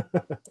Kelly.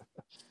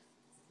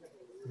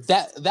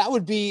 That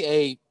would be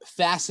a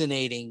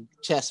fascinating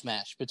chess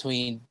match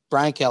between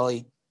Brian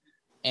Kelly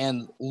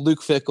and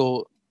Luke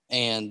Fickell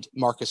and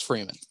Marcus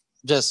Freeman.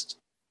 Just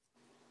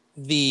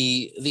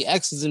the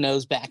X's and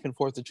O's back and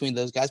forth between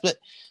those guys. But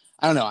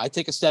I don't know. I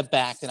take a step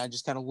back and I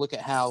just kind of look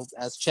at how,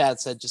 as Chad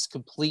said, just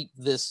complete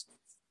this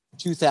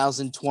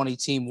 2020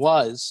 team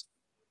was,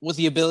 with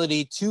the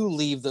ability to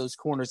leave those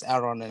corners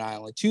out on an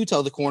island, to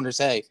tell the corners,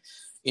 hey,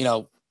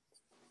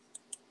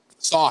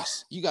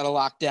 Sauce, you got to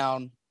lock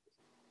down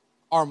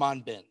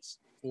Armand Benz,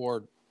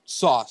 or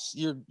Sauce,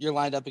 you're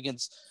lined up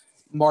against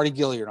Marty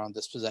Gilliard on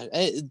this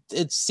possession.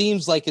 It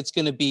seems like it's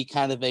going to be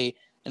kind of an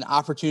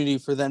opportunity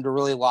for them to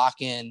really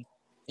lock in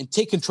and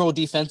take control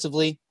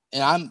defensively.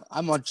 And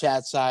I'm on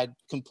Chad's side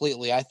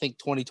completely. I think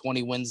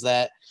 2020 wins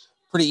that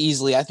pretty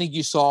easily. I think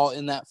you saw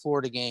in that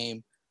Florida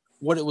game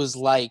what it was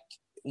like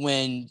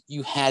when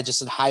you had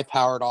just a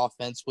high-powered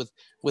offense with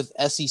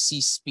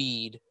SEC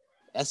speed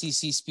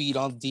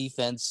on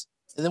defense.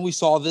 And then we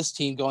saw this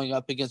team going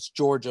up against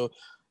Georgia,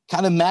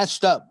 kind of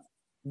matched up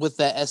with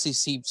that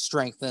SEC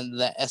strength and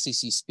that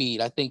SEC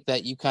speed. I think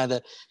that you kind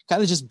of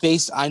just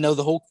based. I know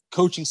the whole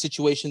coaching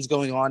situation's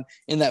going on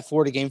in that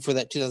Florida game for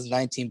that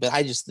 2019, but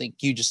I just think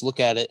you just look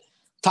at it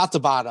top to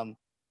bottom.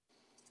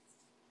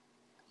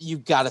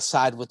 You've got to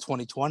side with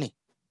 2020.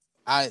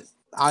 I'd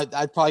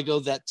probably go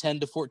that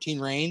 10 to 14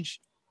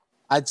 range.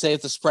 I'd say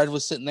if the spread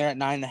was sitting there at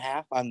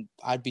 9.5,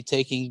 I'd be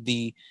taking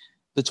the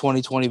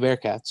 2020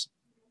 Bearcats.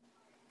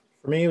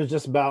 For me, it was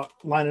just about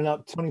lining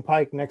up Tony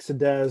Pike next to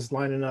Dez,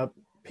 lining up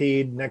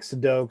Pede next to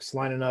Dokes,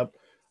 lining up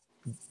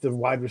the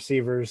wide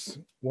receivers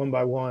one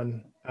by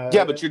one.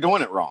 Yeah, but you're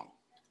doing it wrong.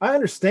 I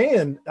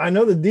understand. I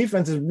know the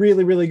defense is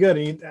really, really good.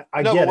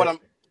 And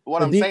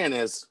what I'm saying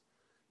is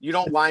you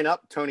don't line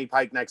up Tony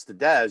Pike next to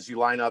Dez. You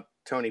line up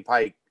Tony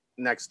Pike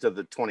next to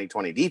the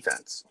 2020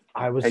 defense.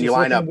 And you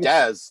line up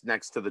Dez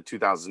next to the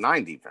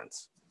 2009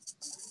 defense.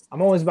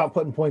 I'm always about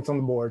putting points on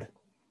the board.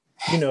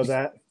 You know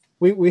that.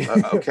 We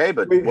okay,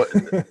 but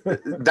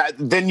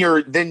then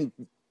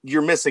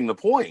you're missing the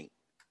point.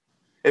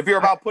 If you're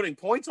about putting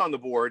points on the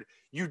board,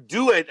 you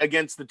do it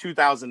against the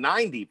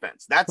 2009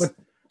 defense. That's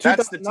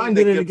the team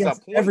that gives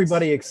up points.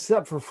 Everybody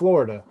except for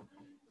Florida.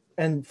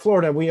 And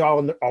Florida, we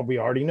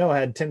already know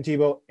had Tim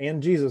Tebow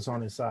and Jesus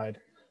on his side.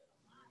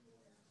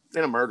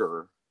 And a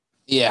murderer.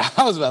 Yeah,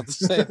 I was about to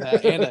say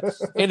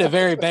that. and a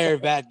very, very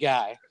bad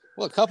guy.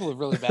 Well, a couple of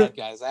really bad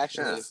guys,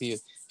 actually, Yeah.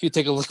 if you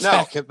take a look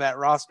back at that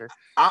roster.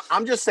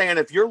 I'm just saying,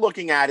 if you're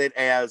looking at it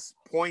as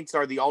points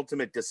are the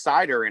ultimate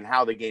decider in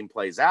how the game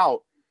plays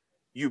out,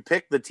 you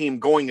pick the team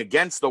going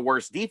against the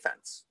worst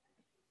defense.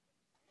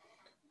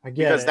 I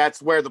get because it.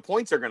 that's where the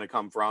points are going to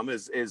come from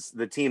is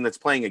the team that's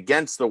playing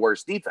against the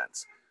worst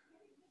defense.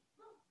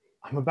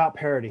 I'm about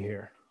parity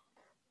here.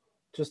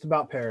 Just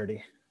about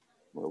parity.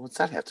 Well, what's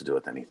that have to do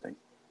with anything?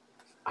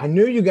 I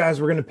knew you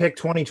guys were going to pick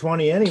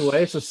 2020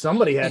 anyway, so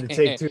somebody had to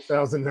take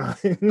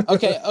 2009.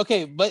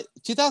 okay, but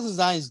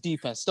 2009's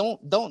defense,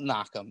 don't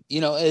knock them.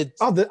 You know,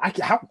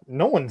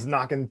 no one's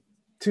knocking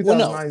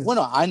 2009. Well,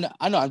 no, I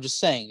know. I'm just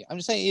saying.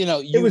 You know,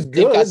 it was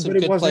good, they've got some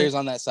but good players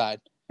on that side.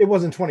 It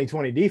wasn't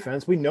 2020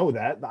 defense. We know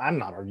that. I'm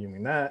not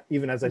arguing that,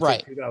 even as I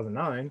take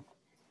 2009.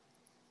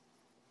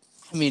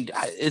 I mean,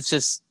 it's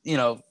just, you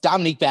know,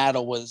 Dominique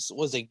Battle was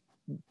a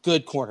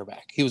good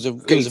quarterback. He was a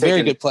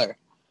very good player.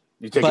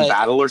 You taking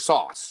Battle or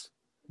Sauce?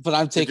 But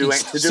I'm taking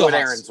to do it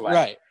Aaron's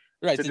way.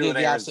 Right. To do it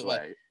the opposite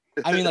way.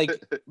 I mean,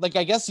 like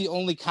I guess the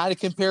only kind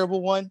of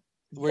comparable one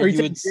where are you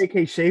taking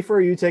J.K. Schaefer or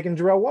are you taking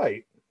Jarrell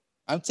White?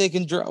 I'm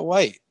taking Jarrell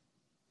White.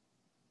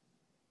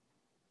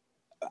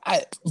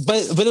 But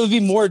it would be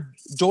more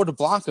Jordan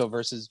Blanco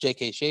versus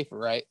J.K. Schaefer,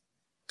 right?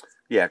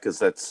 Yeah, because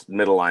that's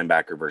middle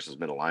linebacker versus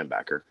middle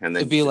linebacker, and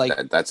then it'd be like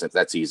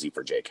that's easy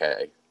for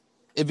J.K.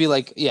 It'd be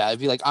like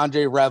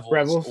Andre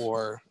Revels.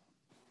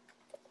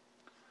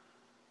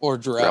 or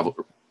Jarrell.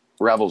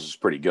 Revels is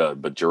pretty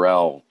good, but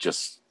Jarrell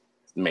just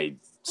made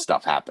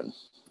stuff happen.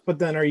 But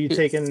then are you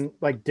taking,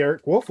 like,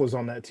 Derek Wolfe was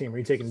on that team? Are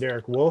you taking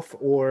Derek Wolfe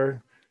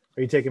or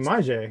are you taking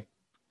Myjai?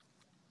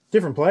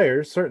 Different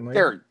players, certainly.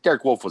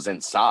 Derek Wolfe was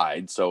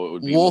inside, so it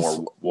would be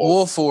more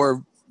Wolf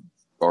or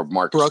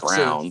Marcus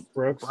Brown.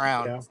 Brooks.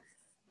 Yeah.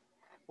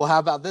 Well, how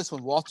about this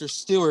one? Walter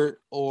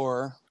Stewart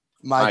or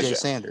Myjai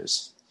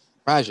Sanders?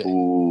 Myjai.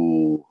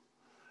 Ooh.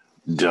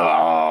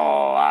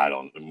 I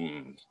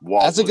don't.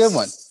 That's a good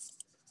one.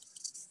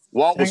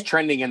 Walt was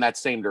trending in that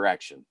same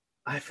direction.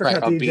 I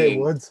forgot DJ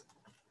Woods.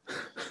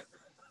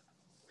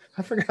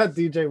 I forgot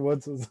DJ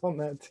Woods was on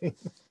that team.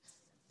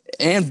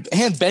 And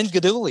Ben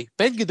Guidugli.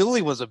 Ben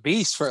Guidugli was a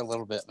beast for a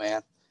little bit,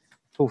 man.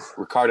 Oof.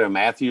 Ricardo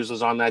Matthews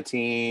was on that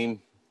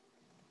team.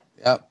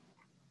 Yep.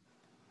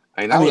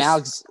 I mean,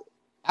 Alex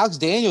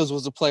Daniels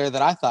was a player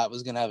that I thought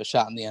was going to have a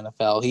shot in the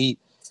NFL. He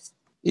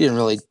didn't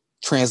really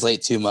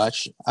translate too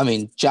much. I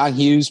mean, John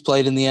Hughes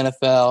played in the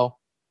NFL.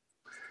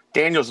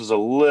 Daniels was a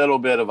little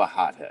bit of a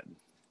hothead.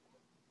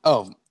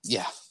 Oh,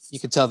 yeah. You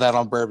could tell that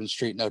on Bourbon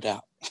Street, no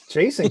doubt.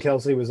 Jason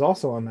Kelsey was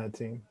also on that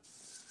team.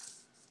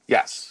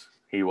 Yes,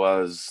 he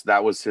was.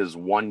 That was his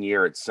 1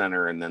 year at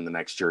center, and then the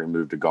next year he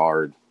moved to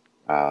guard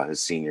his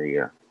senior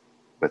year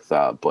with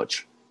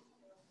Butch.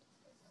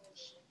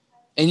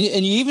 And you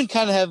even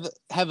kind of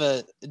have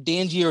a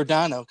Dan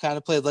Giordano kind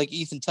of played like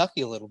Ethan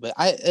Tucky a little bit.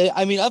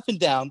 I mean, up and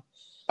down.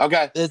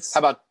 Okay. How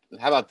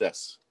about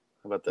this?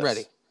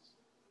 Ready.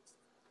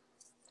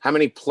 How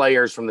many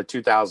players from the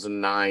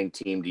 2009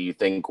 team do you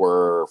think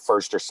were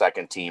first or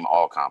second team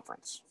all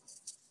conference?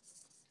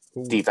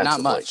 Defensively.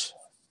 Not much.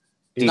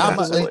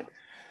 Defensively. Not much.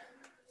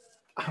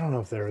 I don't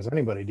know if there was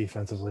anybody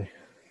defensively.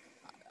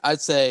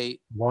 I'd say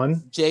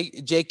one.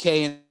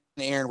 JK and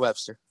Aaron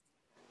Webster.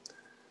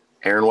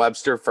 Aaron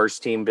Webster,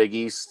 first team Big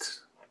East.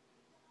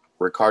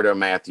 Ricardo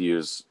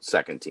Matthews,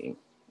 second team,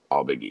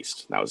 all Big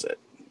East. That was it.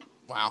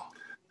 Wow.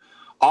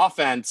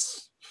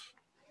 Offense,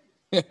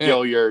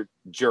 Gilliard,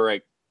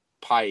 Jurek,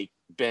 Pike,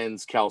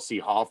 Benz, Kelsey,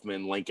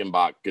 Hoffman,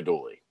 Linkenbach,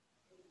 Guidugli.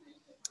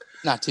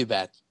 Not too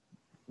bad.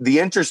 The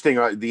interesting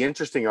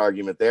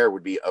argument there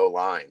would be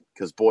O-line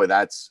because, boy,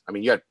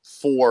 you had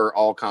 4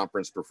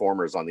 all-conference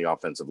performers on the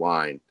offensive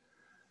line.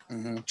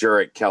 Mm-hmm.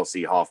 Jurek,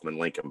 Kelsey, Hoffman,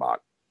 Linkenbach.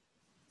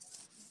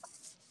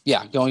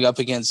 Yeah, going up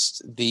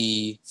against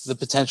the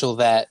potential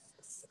that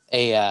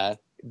a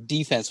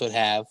defense would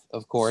have,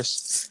 of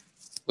course,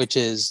 which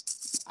is,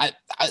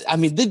 I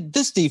mean,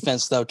 this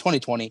defense though,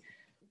 2020,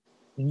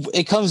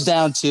 it comes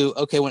down to,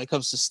 okay, when it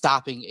comes to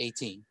stopping a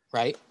team,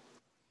 right?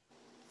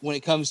 When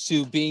it comes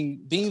to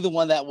being the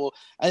one that will,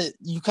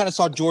 you kind of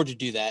saw Georgia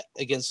do that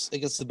against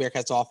the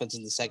Bearcats offense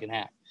in the second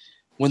half,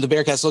 when the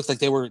Bearcats looked like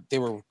they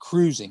were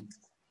cruising.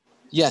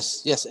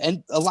 Yes,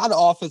 and a lot of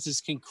offenses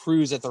can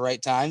cruise at the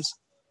right times,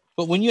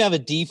 but when you have a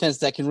defense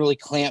that can really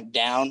clamp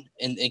down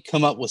and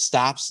come up with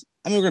stops,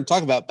 I mean, we're going to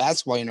talk about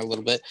basketball in a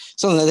little bit,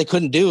 something that they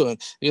couldn't do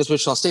against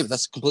Wichita State, but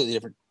that's a completely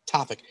different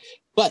topic.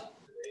 But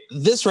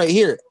this right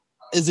here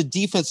is a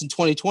defense in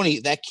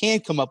 2020 that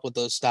can come up with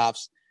those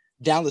stops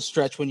down the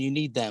stretch when you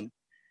need them.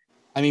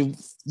 I mean,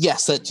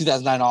 yes, that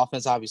 2009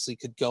 offense obviously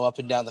could go up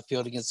and down the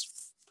field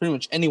against pretty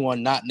much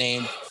anyone not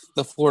named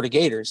the Florida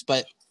Gators,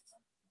 but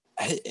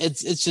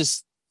it's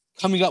just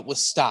coming up with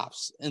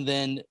stops and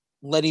then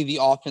letting the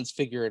offense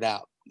figure it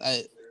out.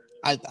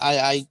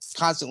 I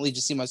constantly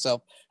just see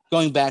myself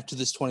going back to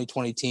this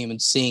 2020 team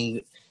and seeing,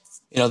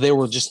 they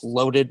were just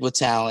loaded with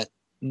talent,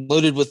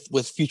 loaded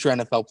with future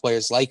NFL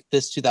players like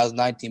this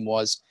 2009 team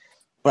was.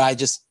 But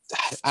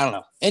I don't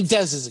know. And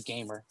Dez is a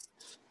gamer.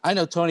 I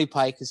know Tony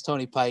Pike is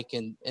Tony Pike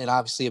and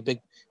obviously a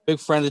big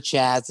friend of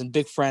Chad's and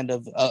big friend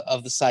of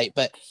the site.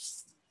 But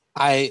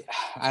I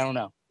don't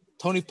know.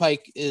 Tony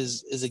Pike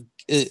is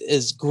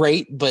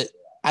great, but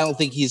I don't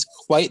think he's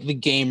quite the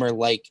gamer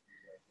like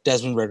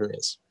Desmond Ridder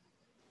is.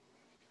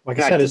 Like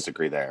I said, I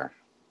disagree there.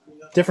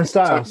 Different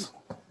styles.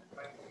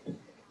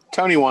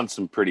 Tony won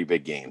some pretty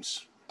big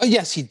games. Oh,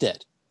 yes, he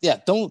did.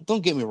 Yeah, don't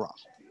get me wrong.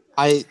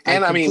 I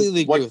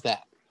completely agree with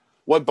that.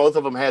 What both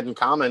of them had in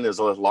common is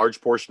a large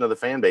portion of the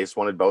fan base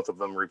wanted both of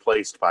them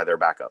replaced by their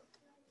backup.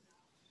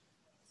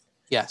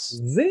 Yes.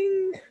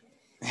 Zing.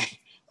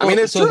 I mean,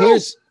 it's so true.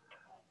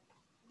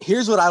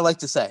 Here's what I like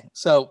to say.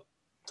 So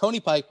Tony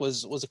Pike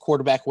was a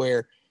quarterback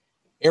where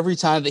every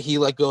time that he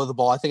let go of the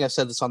ball, I think I've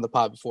said this on the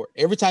pod before,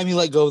 every time he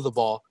let go of the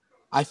ball,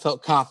 I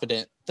felt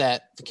confident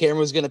that the camera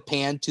was going to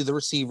pan to the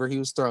receiver he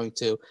was throwing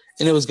to,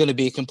 and it was going to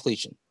be a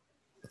completion.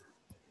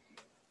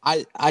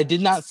 I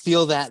did not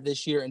feel that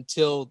this year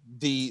until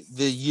the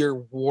year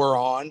wore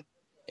on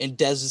and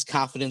Dez's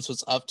confidence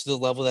was up to the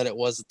level that it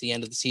was at the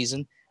end of the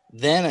season.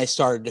 Then I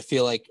started to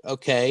feel like,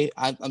 okay,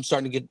 I'm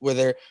starting to get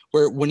where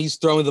when he's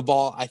throwing the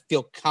ball, I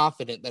feel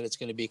confident that it's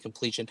going to be a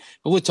completion.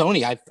 But with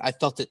Tony, I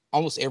felt it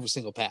almost every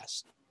single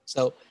pass.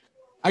 So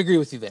I agree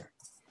with you there.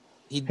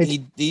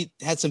 He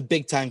had some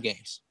big time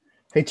games.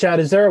 Hey, Chad,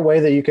 is there a way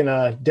that you can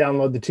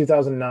download the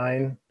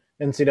 2009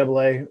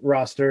 NCAA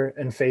roster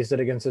and face it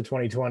against the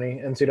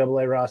 2020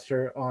 NCAA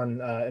roster on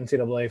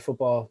NCAA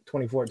Football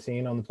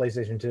 2014 on the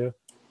PlayStation 2?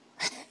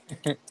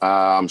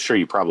 I'm sure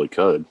you probably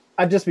could.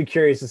 I'd just be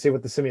curious to see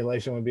what the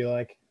simulation would be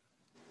like.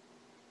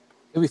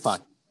 It'd be fun.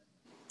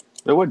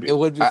 It would be. It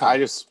would be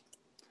fun.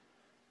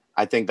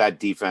 I think that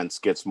defense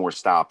gets more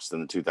stops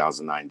than the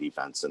 2009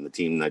 defense, and the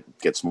team that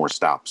gets more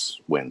stops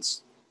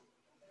wins.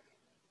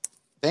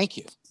 Thank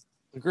you.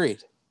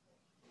 Agreed.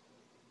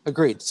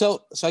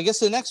 So I guess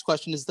the next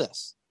question is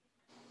this.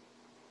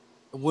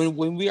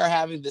 When we are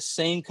having the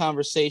same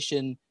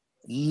conversation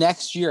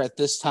next year at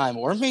this time,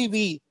 or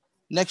maybe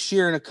next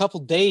year in a couple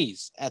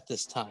days at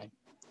this time,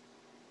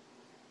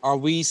 are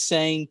we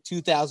saying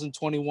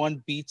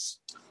 2021 beats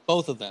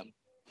both of them?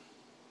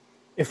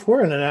 If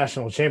we're in a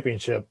national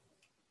championship,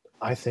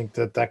 I think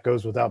that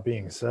goes without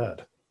being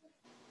said.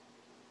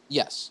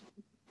 Yes,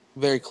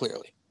 very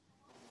clearly.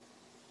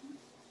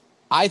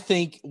 I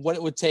think what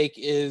it would take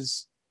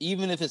is,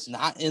 even if it's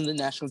not in the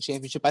national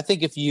championship, I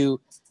think if you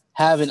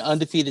have an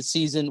undefeated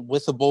season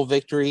with a bowl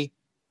victory,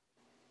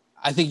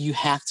 I think you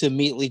have to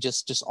immediately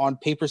just on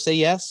paper say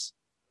yes.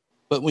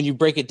 But when you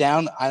break it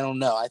down, I don't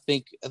know. I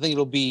think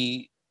it'll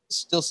be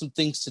still some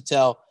things to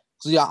tell,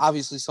 because we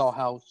obviously saw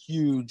how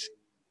huge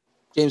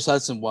James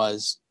Hudson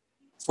was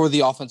for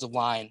the offensive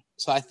line.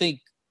 So I think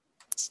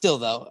still,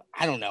 though,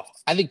 I don't know.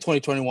 I think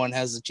 2021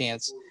 has a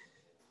chance.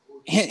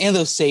 And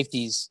those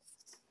safeties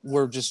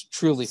were just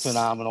truly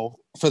phenomenal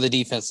for the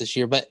defense this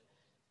year. But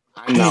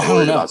I'm not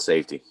worried about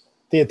safety.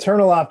 The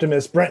eternal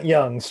optimist, Brent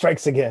Young,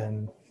 strikes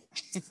again.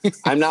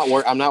 I'm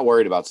not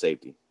worried about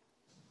safety.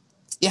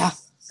 Yeah.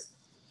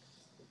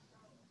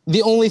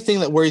 The only thing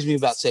that worries me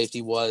about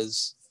safety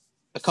was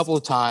a couple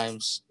of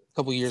times, a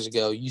couple of years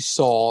ago, you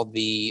saw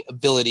the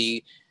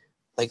ability,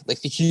 like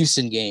the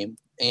Houston game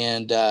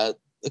and a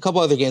couple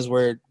other games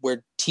where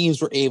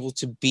teams were able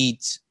to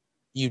beat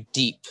you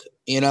deep.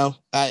 It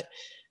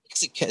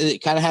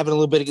kind of happened a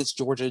little bit against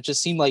Georgia. It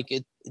just seemed like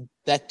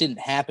that didn't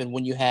happen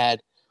when you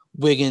had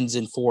Wiggins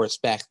and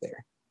Forrest back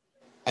there.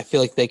 I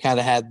feel like they kind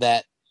of had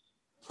that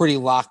pretty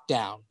locked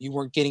down. You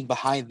weren't getting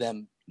behind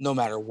them no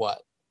matter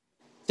what.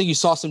 I think you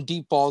saw some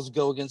deep balls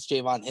go against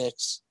Javon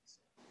Hicks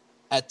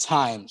at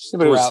times. Yeah,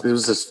 but it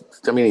was just,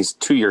 he's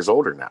 2 years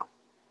older now.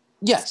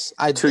 Yes.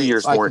 2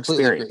 years more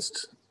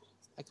experienced.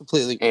 I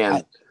completely agree.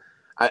 And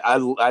I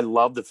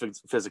love the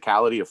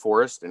physicality of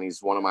Forrest, and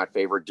he's one of my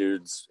favorite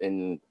dudes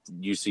in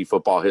UC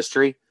football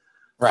history.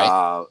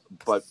 Right.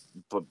 But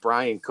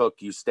Brian Cook,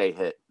 you stay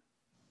hit.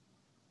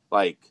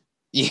 Like,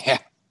 Yeah.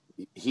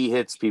 he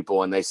hits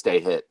people and they stay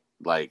hit.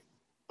 Like,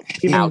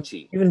 Even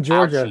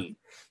Georgia. Ouchie.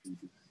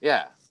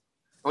 Yeah.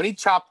 When he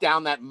chopped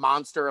down that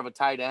monster of a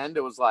tight end,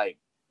 it was like,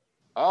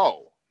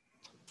 oh.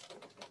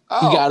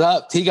 He got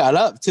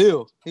up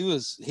too. He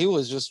was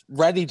just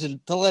ready to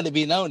let it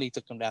be known he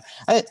took him down.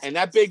 And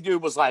that big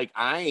dude was like,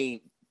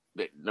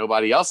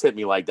 nobody else hit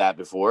me like that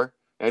before.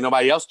 And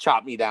nobody else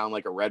chopped me down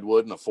like a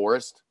redwood in a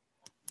forest.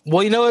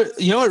 Well, you know what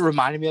it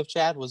reminded me of,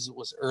 Chad,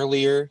 was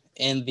earlier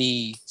in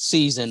the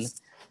season.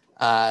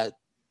 I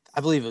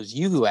believe it was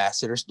you who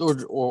asked it,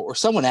 or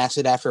someone asked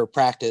it after a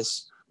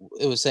practice.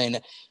 It was saying,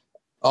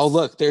 "Oh,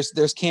 look,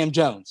 there's Cam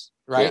Jones,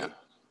 right?"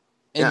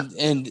 Yeah.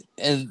 And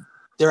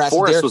they're asking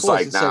Forrest Derek was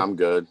like, "Nah, I'm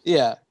good."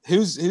 Yeah,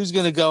 who's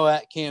gonna go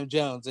at Cam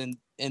Jones? And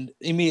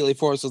immediately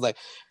Forrest was like,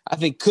 "I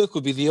think Cook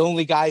would be the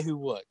only guy who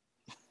would."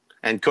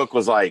 And Cook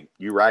was like,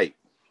 "You're right."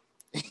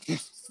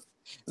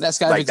 That's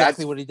kind of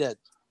exactly what he did.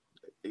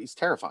 He's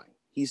terrifying.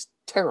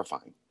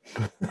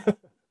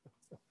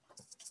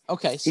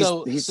 Okay,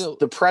 he's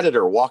the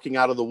predator walking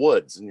out of the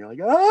woods, and you're like,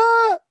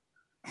 ah.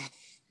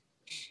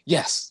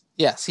 Yes,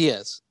 he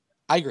is.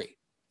 I agree.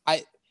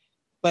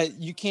 But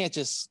you can't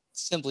just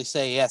simply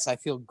say, yes, I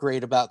feel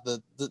great about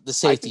the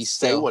safety. I can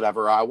say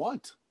whatever I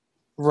want.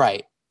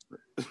 Right.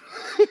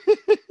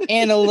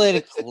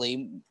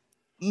 Analytically,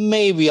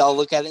 maybe I'll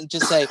look at it and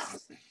just say,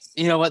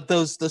 you know what,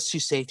 those two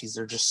safeties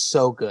are just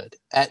so good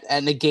at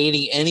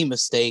negating any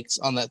mistakes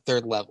on that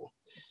third level.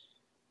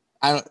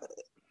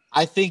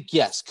 I think,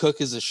 yes,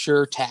 Cook is a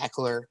sure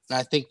tackler, and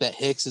I think that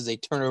Hicks is a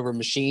turnover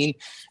machine.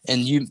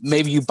 And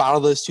you bottle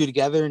those two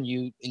together and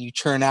you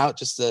churn out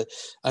just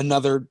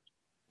another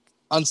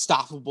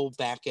unstoppable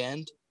back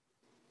end.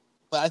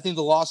 But I think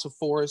the loss of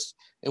Forrest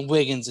and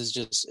Wiggins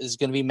is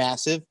going to be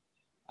massive.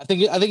 I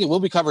think it will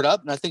be covered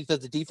up, and I think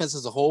that the defense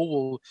as a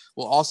whole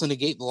will also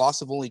negate the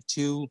loss of only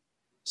two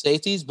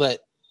safeties.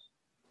 But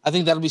I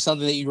think that'll be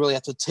something that you really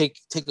have to take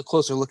a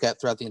closer look at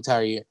throughout the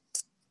entire year.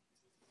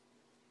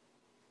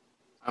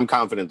 I'm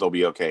confident they'll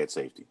be okay at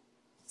safety.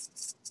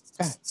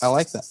 Okay, I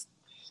like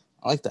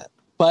that.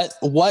 But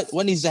what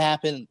needs to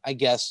happen, I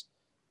guess,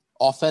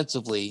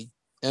 offensively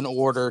in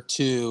order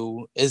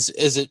to is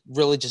it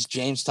really just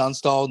James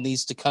Tunstall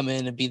needs to come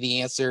in and be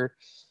the answer?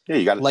 Yeah,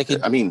 you got to.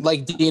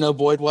 Like Dino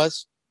Boyd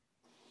was.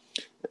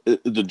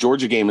 The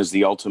Georgia game is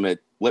the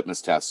ultimate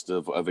litmus test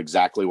of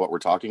exactly what we're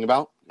talking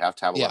about. You have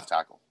to have a left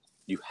tackle.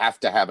 You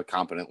have to have a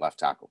competent left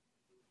tackle.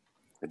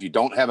 If you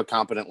don't have a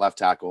competent left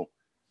tackle,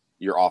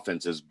 your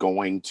offense is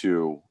going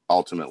to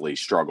ultimately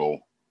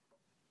struggle.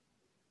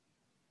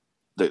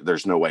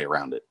 There's no way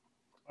around it.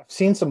 I've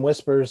seen some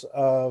whispers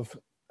of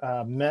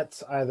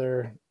Metz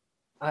either.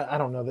 I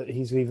don't know that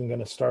he's even going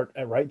to start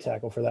at right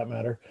tackle for that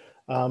matter.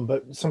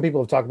 But some people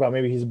have talked about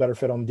maybe he's a better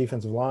fit on the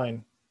defensive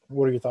line.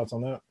 What are your thoughts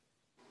on that?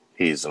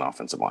 He's an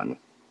offensive lineman.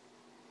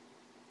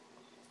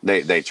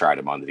 They tried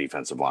him on the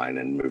defensive line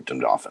and moved him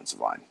to offensive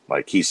line.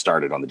 Like, he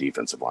started on the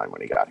defensive line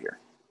when he got here.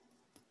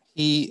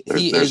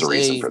 There's a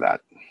reason for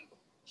that.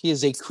 He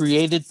is a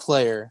created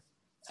player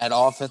at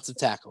offensive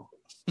tackle.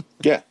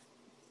 Yeah.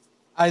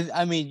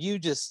 I mean,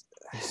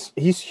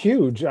 he's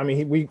huge. I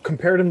mean, we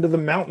compared him to the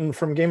Mountain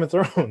from Game of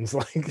Thrones.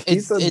 Like,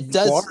 it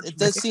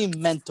does seem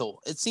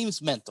mental. It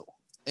seems mental,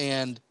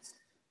 and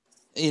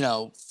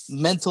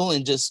mental,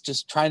 and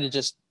just trying to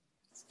just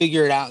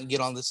figure it out and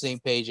get on the same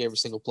page every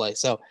single play.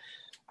 So,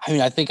 I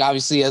mean, I think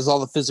obviously he has all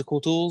the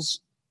physical tools.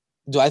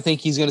 Do I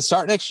think he's going to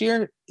start next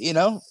year?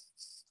 I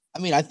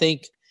mean, I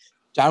think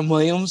John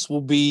Williams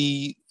will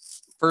be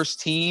first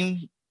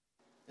team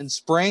in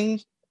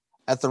spring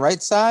at the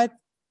right side.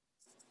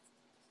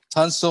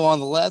 Tunstall on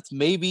the left,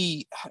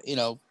 maybe,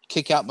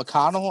 kick out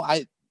McConnell.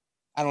 I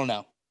don't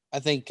know. I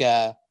think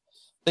a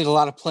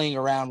lot of playing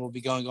around will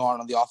be going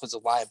on the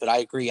offensive line, but I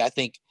agree. I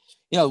think,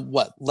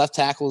 left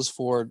tackles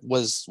for,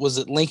 was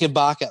it Lincoln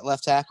Bach at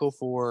left tackle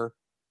for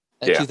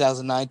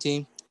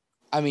 2019?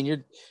 I mean,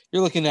 you're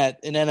looking at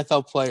an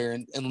NFL player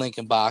in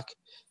Lincoln Bach.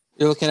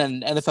 You're looking at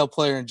an NFL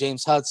player in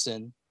James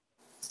Hudson.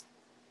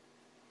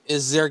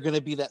 Is there going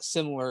to be that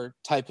similar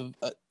type of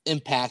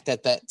impact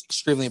at that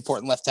extremely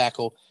important left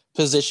tackle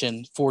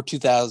position for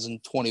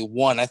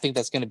 2021? I think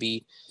that's going to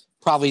be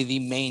probably the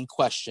main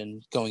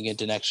question going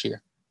into next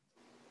year.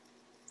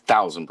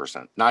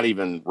 1,000%. Not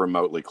even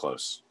remotely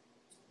close.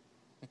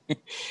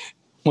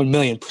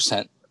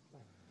 1,000,000%.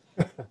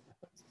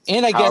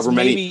 And I guess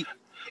maybe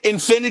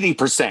infinity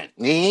percent.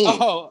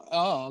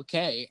 Oh,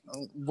 okay.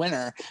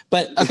 Winner.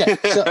 But okay.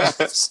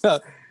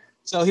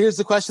 So here's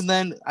the question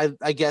then.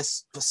 I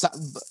guess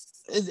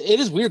it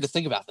is weird to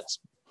think about this,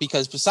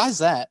 because besides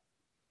that,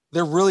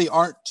 there really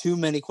aren't too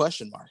many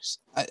question marks.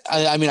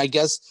 I mean, I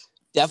guess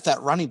depth at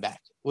running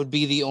back would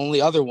be the only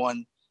other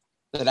one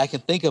that I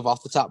can think of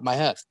off the top of my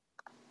head.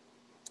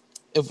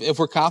 If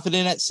we're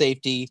confident at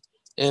safety,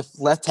 if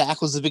left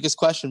tackle is the biggest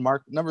question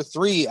mark, number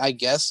 3, I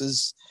guess,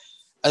 is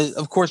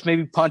Of course,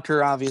 maybe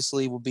punter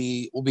obviously will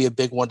be a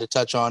big one to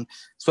touch on,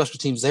 special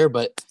teams there.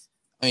 But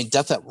I mean,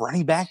 depth at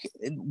running back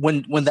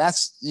when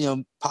that's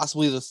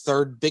possibly the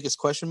third biggest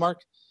question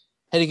mark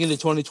heading into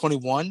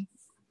 2021.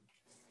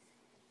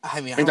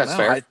 I mean, I think don't that's know.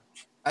 fair.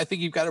 I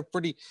think you've got a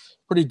pretty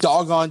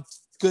doggone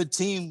good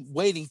team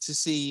waiting to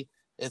see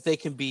if they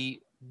can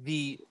be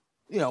the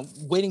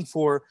waiting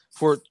for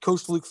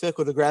Coach Luke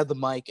Fickell to grab the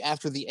mic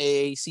after the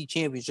AAC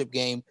championship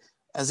game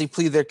as they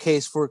plead their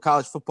case for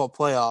college football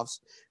playoffs,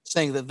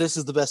 saying that this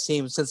is the best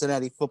team in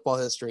Cincinnati football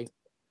history.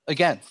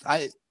 Again,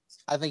 I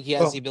think he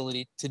has the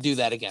ability to do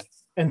that again.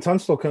 And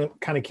Tunstall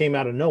kind of came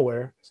out of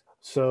nowhere.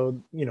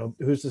 So,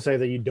 who's to say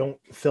that you don't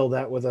fill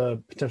that with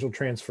a potential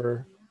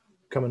transfer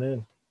coming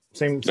in?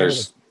 Same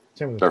with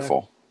they're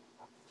full.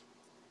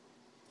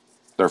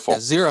 They're full.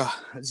 Yeah,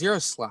 zero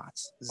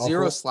slots.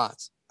 Zero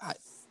slots.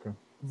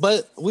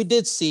 But we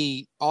did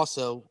see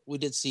O'Quinn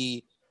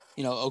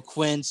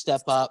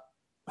step up,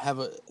 have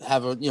a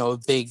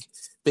big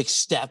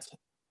step.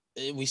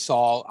 We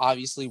saw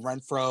obviously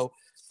Renfro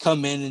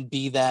come in and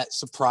be that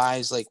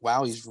surprise, like,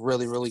 wow, he's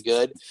really, really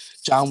good.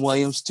 John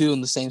Williams too, in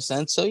the same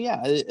sense. So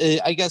yeah,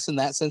 I guess in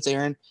that sense,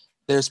 Aaron,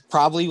 there's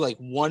probably like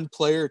one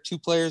player or two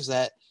players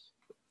that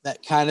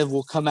kind of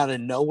will come out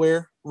of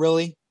nowhere,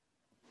 really.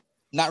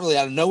 Not really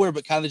out of nowhere,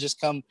 but kind of just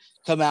come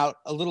out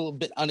a little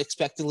bit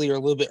unexpectedly or a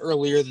little bit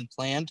earlier than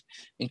planned,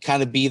 and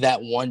kind of be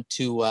that one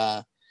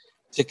to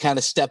kind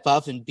of step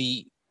up and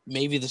be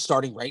maybe the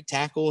starting right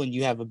tackle, and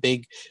you have a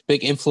big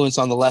influence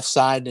on the left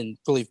side and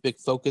really big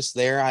focus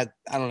there. I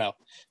don't know,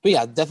 but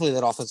yeah, definitely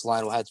that offensive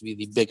line will have to be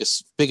the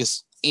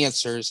biggest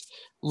answers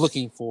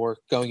looking for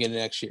going into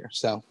next year.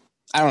 So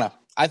I don't know.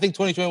 I think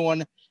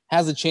 2021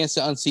 has a chance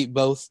to unseat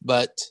both,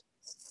 but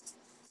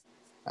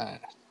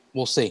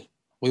we'll see.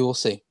 We will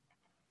see.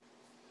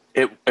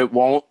 It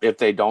won't if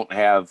they don't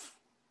have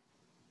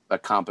a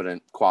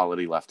competent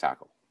quality left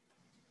tackle.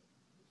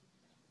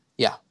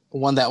 Yeah,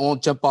 one that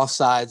won't jump off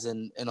sides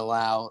and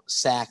allow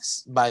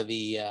sacks by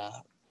the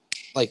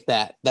like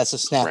that. That's a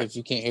snap if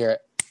you can't hear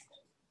it.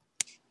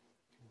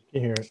 You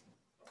can hear it.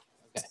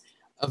 Okay.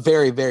 A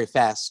very, very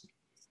fast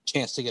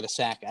chance to get a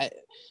sack.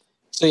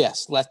 So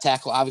yes, left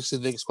tackle, obviously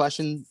the biggest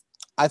question.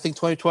 I think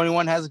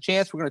 2021 has a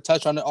chance. We're going to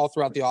touch on it all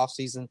throughout the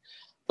offseason.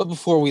 But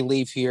before we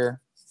leave here,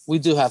 we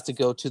do have to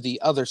go to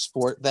the other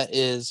sport that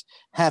is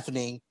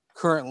happening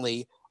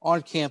currently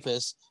on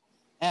campus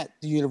at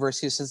the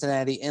University of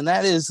Cincinnati, and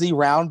that is the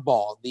round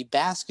ball, the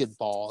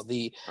basketball,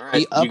 the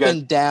up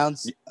and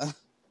downs.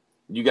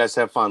 You guys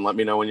have fun. Let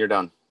me know when you're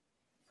done.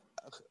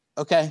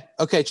 Okay,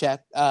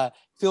 Chad.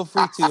 Feel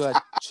free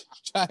to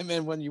chime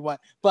in when you want.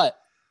 But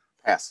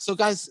so,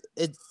 guys,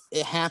 it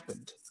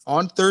happened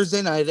on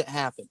Thursday night. It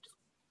happened.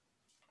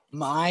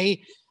 My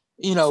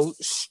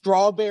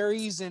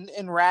strawberries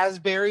and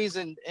raspberries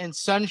and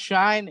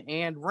sunshine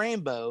and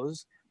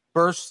rainbows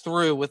burst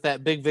through with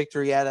that big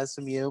victory at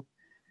SMU.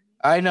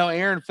 I know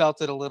Aaron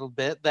felt it a little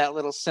bit, that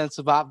little sense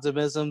of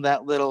optimism,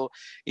 that little,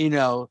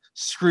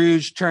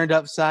 Scrooge turned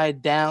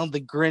upside down,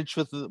 the Grinch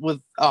with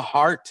a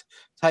heart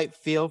type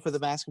feel for the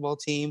basketball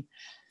team.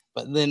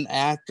 But then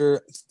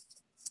after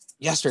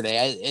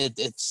yesterday,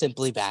 it's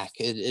simply back.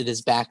 It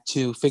is back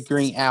to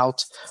figuring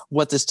out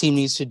what this team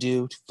needs to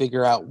do to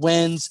figure out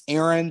wins.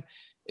 Aaron,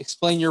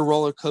 explain your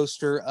roller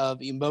coaster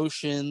of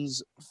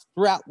emotions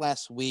throughout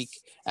last week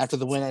after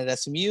the win at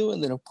SMU,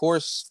 and then, of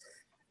course,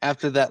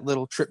 after that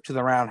little trip to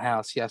the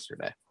roundhouse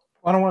yesterday.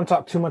 I don't want to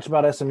talk too much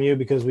about SMU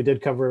because we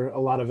did cover a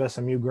lot of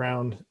SMU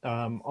ground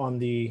on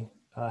the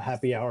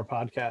Happy Hour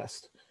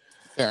podcast.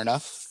 Fair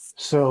enough.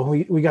 So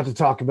we got to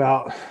talk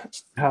about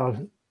how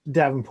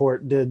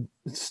Davenport did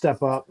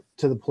step up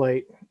to the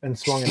plate and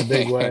swung in a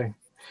big way.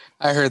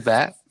 I heard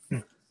that.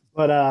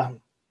 But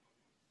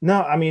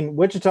no, I mean,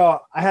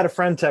 Wichita, I had a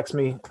friend text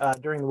me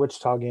during the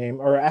Wichita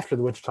game or after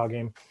the Wichita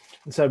game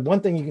and said,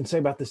 one thing you can say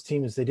about this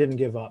team is they didn't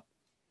give up.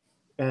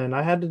 And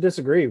I had to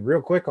disagree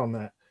real quick on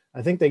that.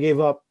 I think they gave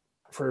up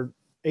for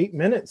 8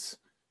 minutes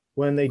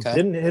when they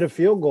didn't hit a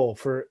field goal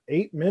for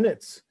 8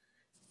 minutes,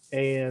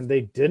 and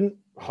they didn't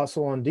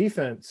hustle on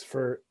defense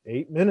for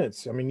 8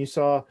 minutes. I mean, you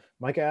saw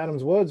Micah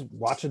Adams-Woods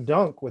watch a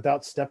dunk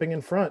without stepping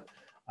in front,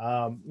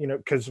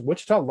 because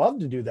Wichita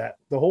loved to do that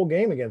the whole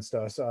game against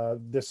us.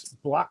 This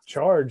block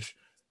charge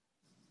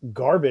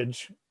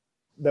garbage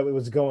that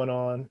was going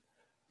on.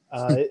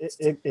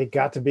 It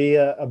got to be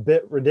a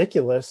bit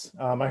ridiculous.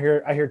 I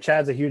hear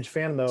Chad's a huge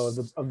fan though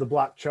of the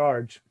block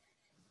charge.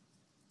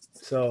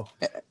 So,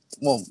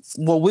 well,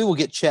 we will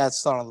get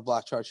Chad's thought on the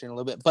block charge here in a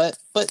little bit,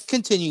 but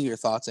continue your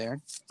thoughts,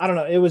 Aaron. I don't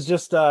know. It was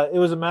just it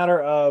was a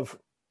matter of,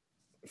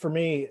 for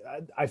me,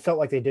 I felt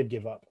like they did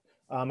give up.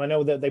 I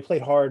know that they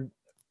played hard.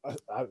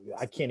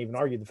 I can't even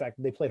argue the fact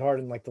that they played hard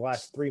in like the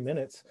last 3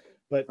 minutes,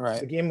 but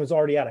the game was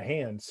already out of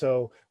hand.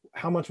 So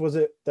how much was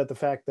it that the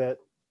fact that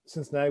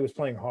Cincinnati was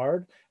playing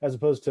hard as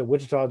opposed to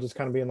Wichita just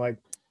kind of being like,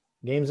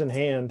 games in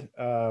hand,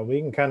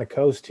 we can kind of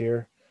coast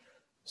here.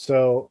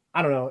 So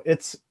I don't know.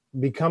 It's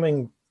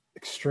becoming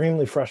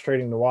extremely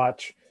frustrating to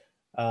watch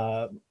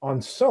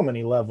on so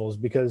many levels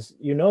because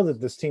you know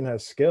that this team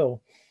has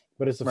skill,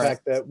 but it's the Right.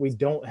 fact that we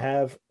don't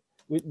have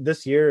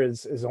this year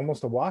is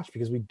almost a wash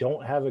because we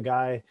don't have a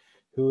guy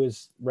who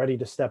is ready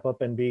to step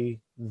up and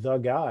be the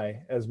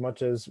guy. As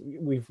much as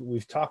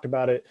we've talked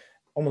about it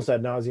almost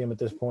ad nauseum at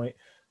this point.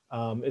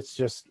 It's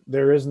just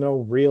there is no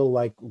real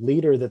like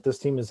leader that this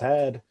team has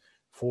had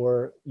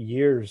for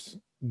years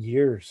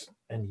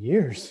and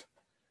years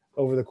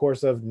over the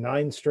course of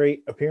 9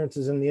 straight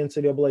appearances in the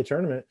NCAA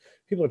tournament.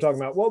 People are talking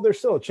about, well, there's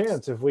still a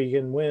chance if we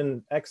can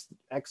win X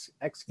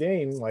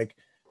game. Like,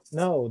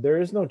 no, there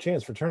is no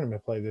chance for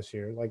tournament play this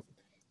year. Like,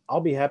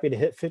 I'll be happy to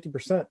hit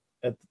 50%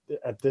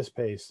 at this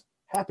pace.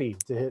 Happy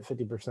to hit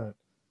 50%.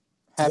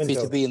 Happy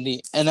to be in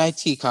the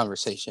NIT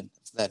conversation.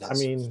 That is. I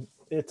mean,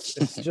 it's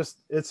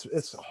just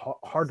it's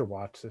hard to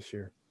watch this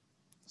year.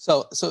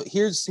 So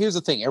here's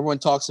the thing. Everyone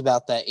talks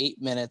about that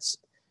 8 minutes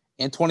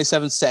and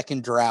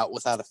 27-second drought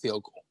without a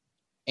field goal,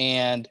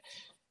 and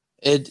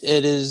it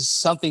is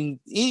something,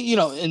 you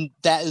know, and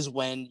that is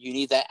when you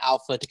need that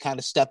alpha to kind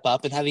of step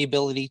up and have the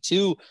ability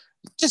to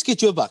just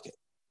get you a bucket.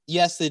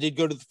 Yes, they did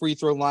go to the free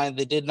throw line.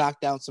 They did knock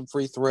down some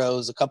free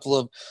throws, a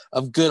couple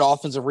of good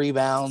offensive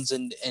rebounds,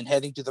 and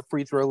heading to the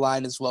free throw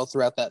line as well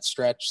throughout that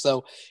stretch.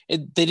 So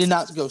they did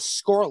not go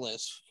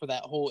scoreless for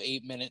that whole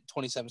 8 minute,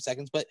 27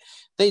 seconds, but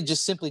they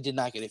just simply did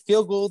not get a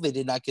field goal. They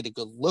did not get a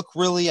good look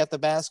really at the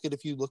basket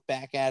if you look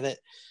back at it.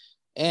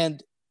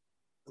 And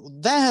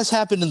that has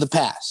happened in the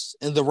past,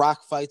 in the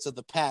rock fights of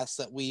the past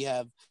that we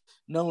have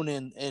known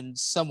and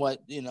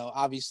somewhat, you know,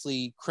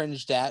 obviously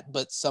cringed at,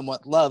 but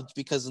somewhat loved,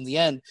 because in the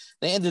end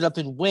they ended up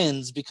in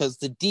wins because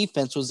the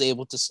defense was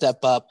able to step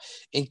up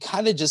and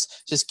kind of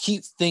just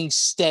keep things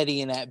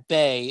steady and at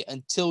bay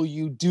until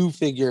you do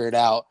figure it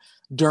out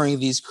during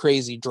these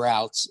crazy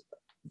droughts.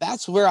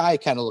 That's where I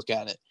kind of look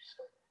at it.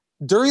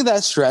 During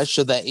that stretch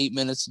of that 8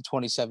 minutes and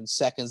 27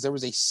 seconds, there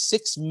was a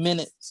 6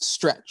 minute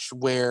stretch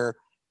where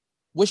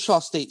Wichita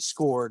State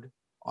scored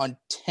on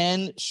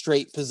 10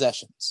 straight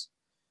possessions.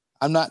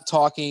 I'm not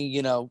talking,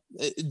 you know,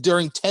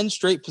 during 10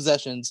 straight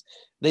possessions,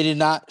 they did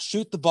not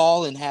shoot the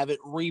ball and have it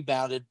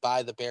rebounded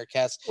by the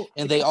Bearcats.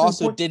 And they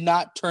also did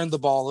not turn the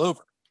ball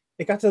over.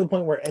 It got to the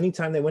point where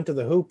anytime they went to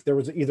the hoop, there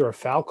was either a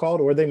foul called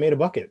or they made a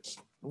bucket.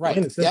 Right.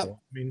 Yep. I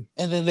mean,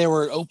 and then there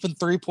were open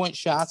 3-point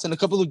shots and a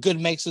couple of good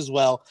makes as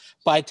well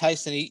by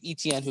Tyson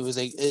Etienne, who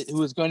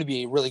is going to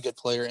be a really good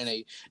player and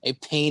a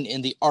pain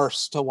in the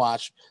arse to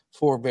watch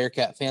for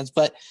Bearcat fans.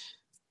 But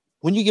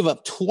when you give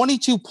up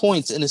 22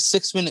 points in a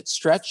 6 minute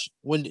stretch,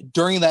 when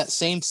during that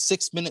same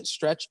 6 minute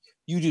stretch,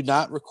 you do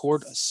not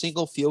record a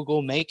single field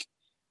goal make,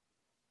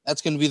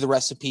 that's going to be the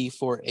recipe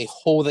for a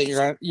hole that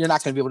you're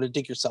not going to be able to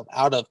dig yourself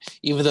out of,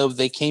 even though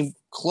they came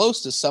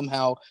close to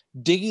somehow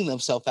digging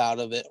themselves out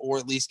of it, or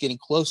at least getting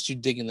close to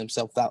digging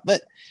themselves out.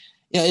 But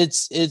you know,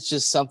 it's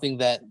just something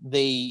that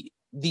the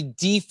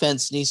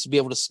defense needs to be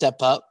able to step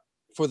up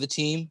for the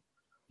team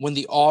when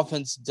the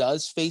offense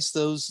does face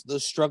those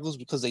struggles,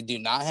 because they do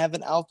not have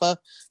an alpha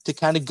to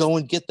kind of go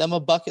and get them a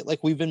bucket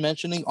like we've been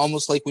mentioning,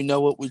 almost like we know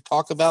what we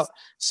talk about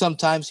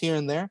sometimes here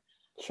and there.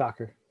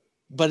 Shocker.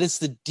 But it's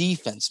the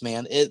defense,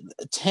 man.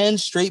 10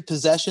 straight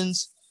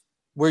possessions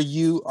where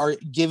you are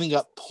giving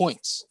up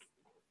points,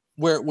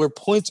 where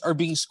points are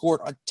being scored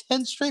on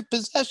 10 straight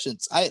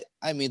possessions. I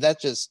mean, it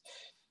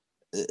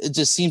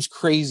just seems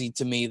crazy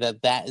to me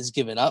that is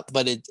given up,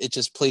 but it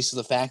just plays to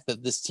the fact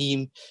that this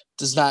team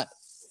does not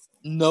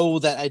know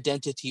that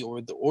identity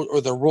or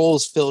the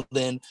roles filled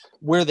in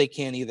where they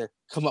can either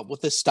come up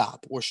with a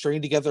stop or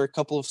string together a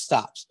couple of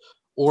stops,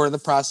 or in the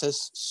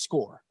process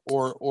score,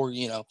 or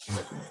you know,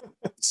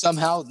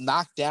 somehow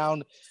knock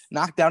down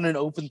an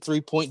open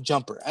 3-point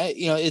jumper.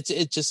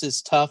 It just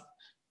is tough,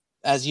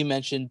 as you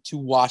mentioned, to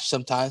watch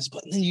sometimes,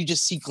 but then you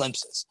just see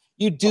glimpses.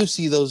 You do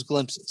see those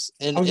glimpses,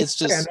 and it's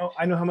just.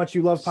 I know how much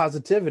you love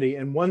positivity,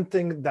 and one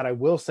thing that I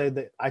will say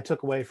that I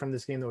took away from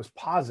this game that was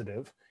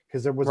positive,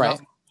 because there was right.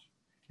 not,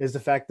 is the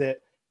fact that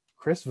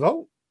Chris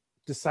Vogt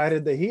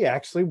decided that he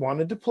actually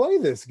wanted to play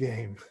this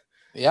game.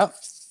 Yep.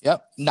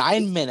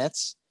 9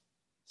 minutes,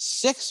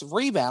 6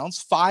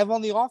 rebounds, 5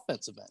 on the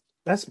offensive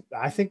end.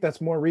 I think that's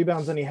more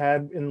rebounds than he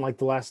had in like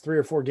the last 3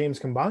 or 4 games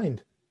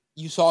combined.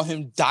 You saw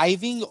him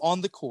diving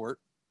on the court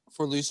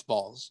for loose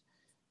balls.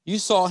 You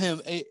saw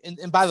him,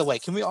 and by the way,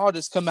 can we all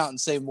just come out and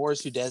say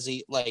Morris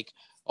Udeze? Like,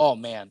 oh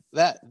man,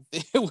 that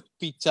it would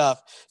be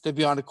tough to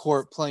be on the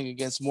court playing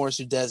against Morris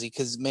Udeze,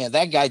 because man,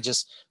 that guy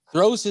just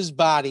throws his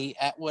body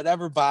at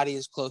whatever body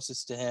is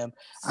closest to him.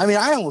 I mean,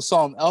 I almost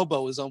saw him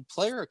elbow his own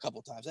player a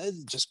couple times.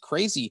 It's just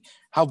crazy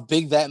how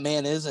big that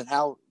man is and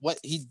what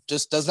he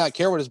just does not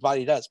care what his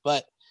body does.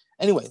 But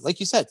anyway, like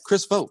you said,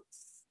 Chris Vogt,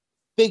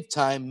 big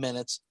time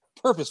minutes,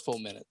 purposeful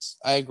minutes.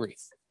 I agree.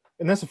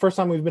 And that's the first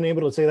time we've been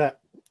able to say that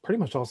pretty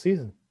much all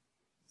season.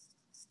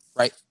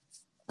 Right.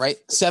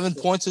 7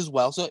 points as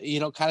well. So, you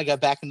know, kind of got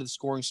back into the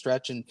scoring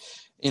stretch, and,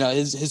 you know,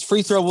 his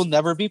free throw will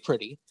never be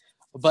pretty,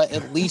 but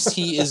at least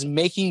he is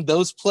making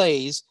those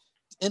plays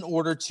in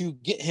order to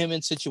get him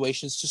in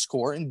situations to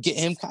score and get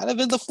him kind of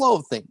in the flow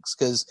of things.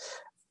 Because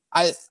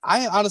I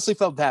honestly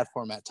felt bad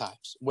for him at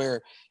times,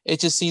 where it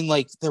just seemed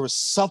like there was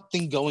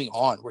something going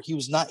on where he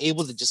was not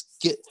able to just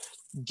get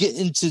get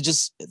into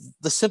just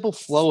the simple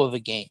flow of a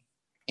game.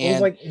 And it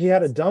was like he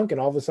had a dunk,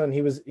 and all of a sudden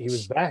he was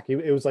back.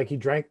 It was like he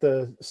drank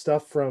the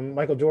stuff from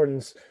Michael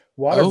Jordan's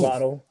water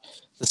bottle,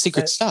 the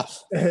secret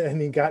stuff, and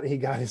he got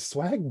his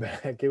swag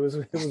back. It was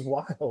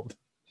wild.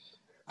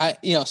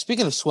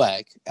 Speaking of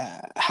swag,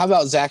 how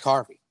about Zach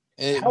Harvey?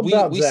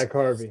 Zach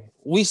Harvey?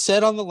 We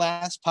said on the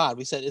last pod,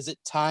 is it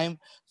time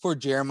for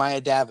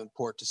Jeremiah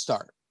Davenport to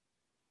start?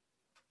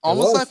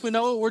 Almost like we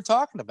know what we're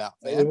talking about,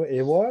 man.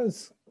 It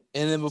was.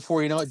 And then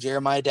before you know it,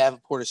 Jeremiah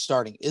Davenport is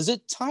starting. Is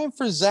it time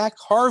for Zach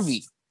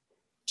Harvey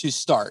to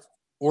start?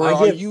 Or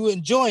are you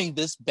enjoying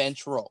this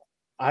bench role?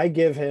 I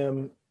give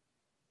him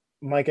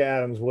Micah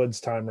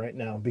Adams-Woods time right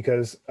now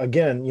because,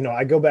 again,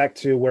 I go back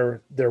to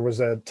where there was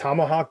a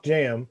tomahawk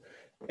jam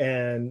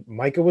and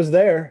Micah was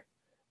there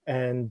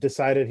and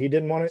decided he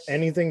didn't want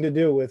anything to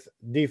do with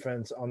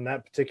defense on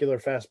that particular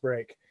fast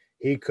break.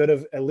 He could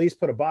have at least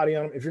put a body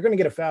on him. If you're going to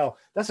get a foul,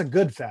 that's a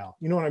good foul.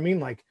 You know what I mean?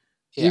 Like,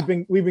 yeah.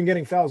 We've been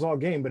getting fouls all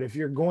game, but if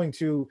you're going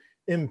to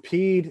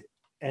impede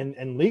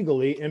and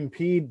legally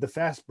impede the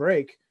fast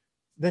break,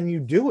 then you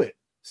do it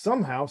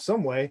somehow,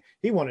 some way.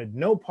 He wanted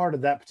no part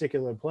of that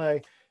particular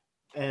play,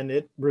 and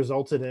it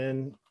resulted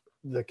in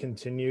the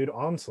continued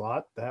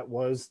onslaught that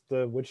was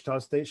the Wichita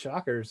State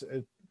Shockers.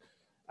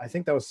 I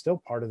think that was still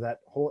part of that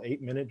whole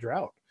 8-minute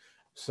drought.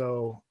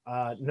 So,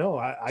 no,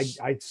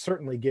 I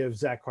certainly give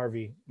Zach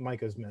Harvey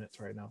Micah's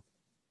minutes right now.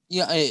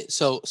 Yeah,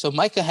 so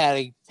Micah had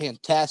a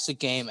fantastic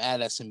game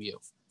at SMU.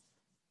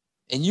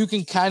 And you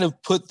can kind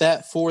of put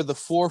that for the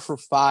 4 for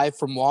 5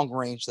 from long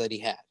range that he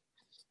had.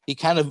 He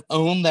kind of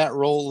owned that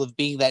role of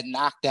being that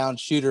knockdown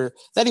shooter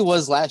that he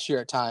was last year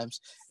at times.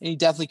 And he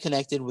definitely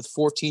connected with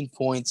 14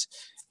 points.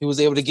 He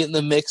was able to get in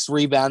the mix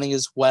rebounding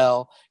as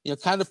well.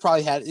 Kind of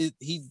probably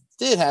he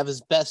did have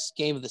his best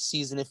game of the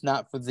season, if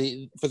not for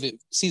the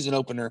season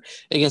opener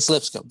against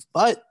Lipscomb.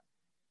 But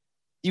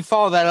you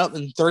follow that up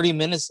in 30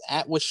 minutes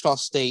at Wichita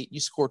State. You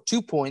score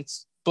 2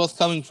 points, both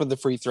coming from the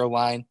free throw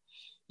line.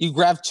 You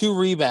grab 2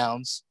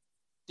 rebounds,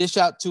 dish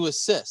out 2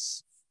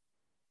 assists,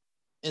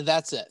 and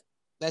that's it.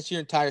 That's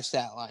your entire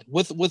stat line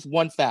with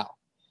 1 foul.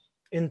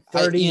 In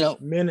 30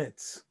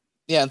 minutes.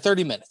 Yeah, in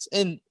 30 minutes.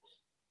 And,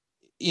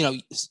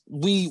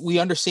 we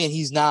understand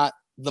he's not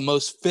the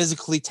most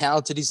physically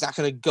talented. He's not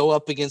going to go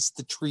up against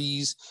the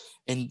trees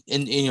and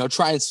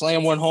try and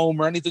slam one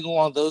home or anything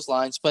along those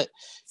lines. But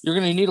you're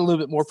going to need a little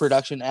bit more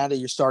production out of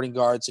your starting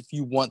guards if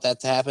you want that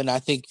to happen. I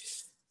think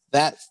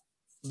that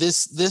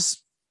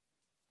this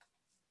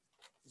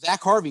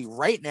Zach Harvey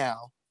right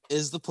now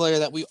is the player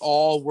that we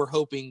all were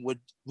hoping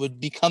would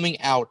be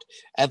coming out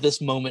at this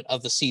moment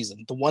of the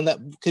season. The one that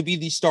could be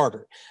the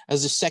starter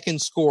as a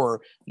second scorer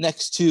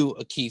next to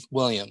a Keith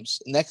Williams,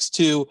 next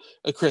to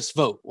a Chris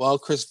Vogt. Well,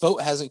 Chris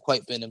Vogt hasn't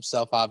quite been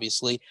himself,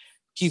 obviously.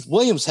 Keith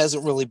Williams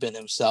hasn't really been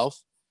himself.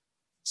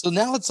 So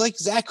now it's like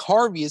Zach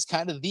Harvey is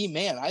kind of the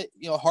man.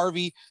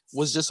 Harvey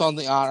was just on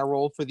the honor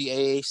roll for the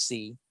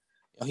AAC.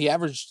 He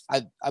averaged,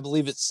 I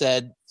believe it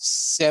said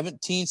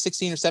 16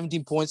 or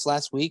 17 points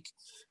last week.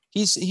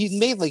 He's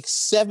made like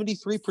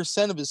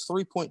 73% of his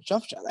 3-point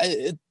jump shot.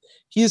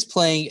 He is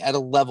playing at a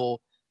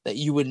level that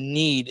you would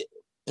need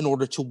in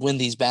order to win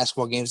these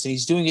basketball games, and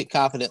he's doing it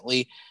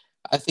confidently.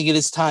 I think it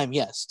is time,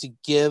 yes, to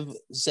give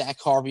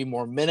Zach Harvey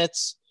more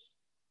minutes,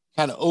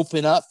 kind of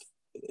open up,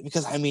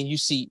 because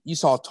you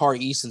saw Tari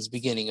Eason's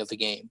beginning of the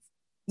game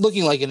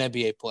looking like an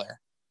NBA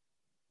player.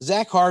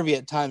 Zach Harvey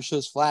at times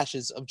shows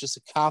flashes of just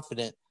a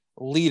confident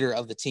leader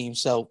of the team.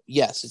 So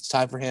yes, it's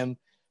time for him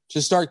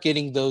to start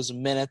getting those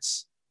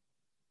minutes.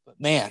 But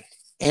man,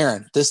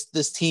 Aaron,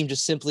 this team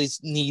just simply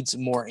needs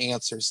more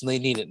answers, and they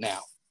need it now.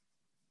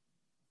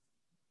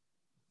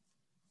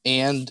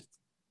 And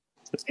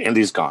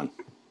he's gone.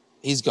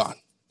 He's gone.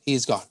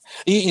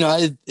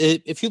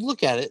 If you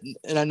look at it,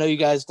 and I know you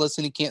guys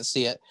listening can't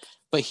see it,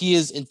 but he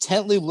is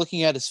intently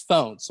looking at his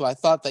phone. So I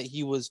thought that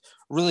he was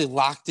really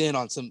locked in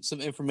on some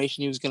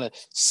information. He was going to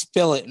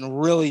spill it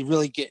and really,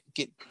 really get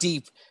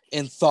deep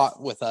in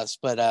thought with us.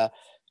 But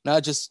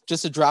no,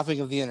 just a dropping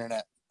of the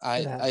internet, I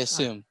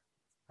assume.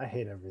 I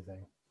hate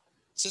everything.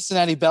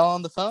 Cincinnati Bell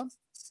on the phone?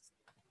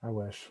 I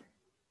wish.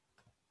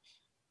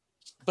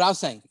 But I was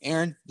saying,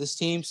 Aaron, this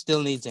team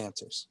still needs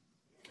answers.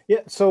 Yeah,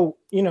 so,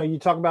 you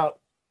talk about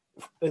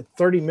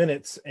 30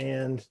 minutes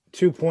and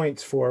 2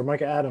 points for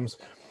Micah Adams.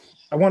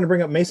 I want to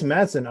bring up Mason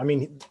Madsen. I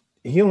mean,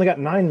 he only got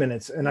 9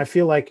 minutes, and I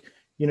feel like,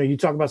 you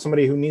talk about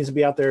somebody who needs to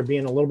be out there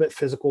being a little bit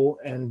physical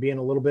and being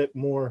a little bit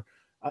more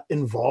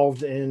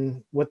involved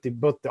in what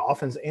both the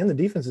offense and the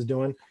defense is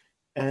doing.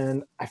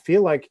 And I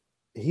feel like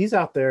he's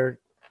out there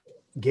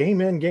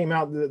game in, game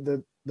out.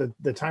 The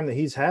time that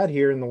he's had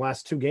here in the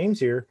last 2 games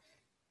here,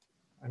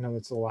 I know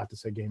it's a lot to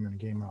say game in and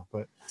game out,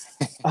 but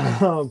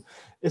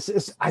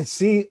I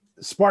see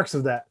sparks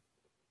of that.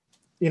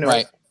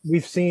 Right.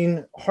 We've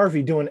seen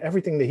Harvey doing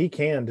everything that he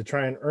can to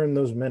try and earn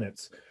those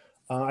minutes.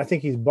 I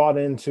think he's bought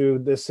into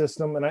this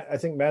system, and I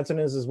think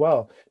Madsen is as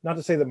well. Not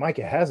to say that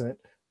Micah hasn't,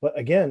 but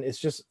again, it's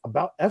just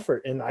about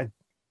effort. And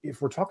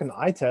if we're talking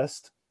eye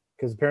test,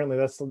 because apparently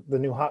that's the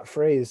new hot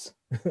phrase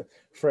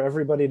for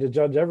everybody to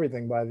judge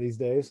everything by these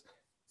days.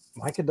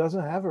 Micah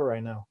doesn't have it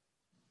right now.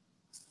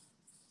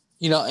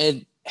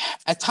 And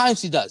at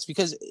times he does,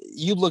 because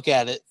you look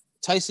at it,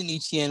 Tyson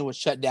Etienne was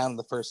shut down in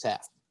the first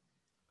half.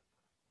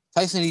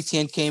 Tyson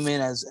Etienne came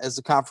in as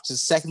the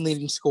conference's second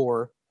leading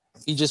scorer.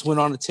 He just went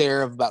on a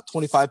tear of about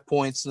 25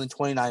 points and then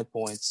 29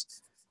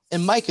 points.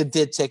 And Micah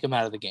did take him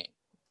out of the game.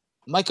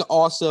 Micah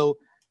also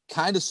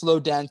kind of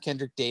slowed down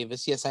Kendrick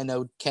Davis. Yes, I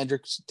know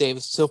Kendrick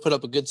Davis still put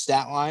up a good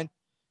stat line,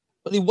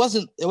 but it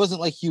wasn't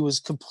like he was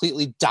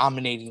completely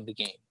dominating the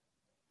game.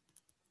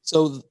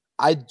 So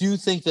I do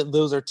think that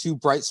those are two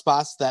bright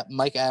spots that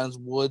Mike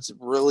Adams-Woods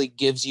really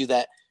gives you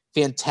that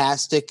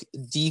fantastic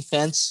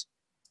defense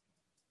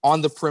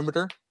on the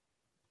perimeter.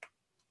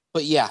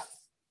 But yeah,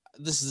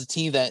 this is a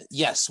team that,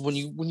 yes, when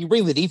you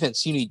bring the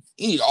defense, you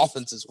need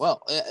offense as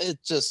well. It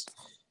just,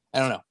 I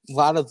don't know,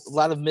 a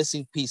lot of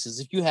missing pieces.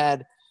 If you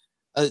had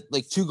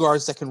like two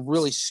guards that can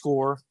really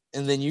score,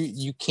 and then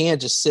you can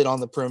just sit on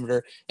the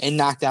perimeter and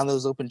knock down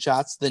those open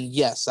shots, then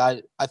yes,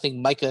 I think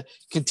Micah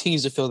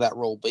continues to fill that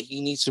role, but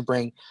he needs to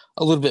bring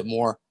a little bit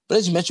more. But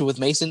as you mentioned with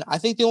Mason, I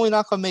think the only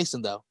knock on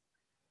Mason, though,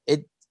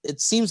 it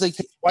seems like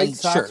white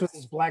socks with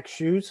his black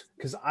shoes,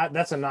 because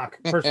that's a knock,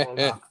 personal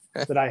knock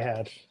that I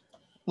had.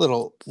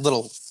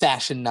 Little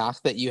fashion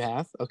knock that you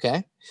have.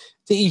 Okay,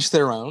 to each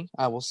their own,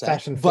 I will say.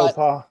 Fashion faux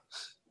pas.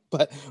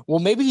 But well,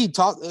 maybe he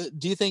talked.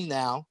 Do you think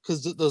now,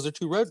 because those are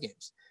two road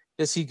games,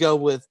 does he go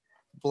with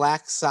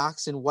black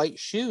socks and white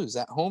shoes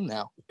at home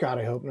now? God,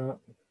 I hope not.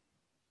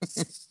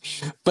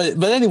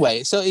 but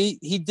anyway, so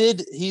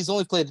he's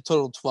only played a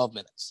total of 12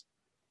 minutes.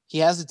 He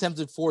has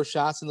attempted 4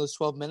 shots in those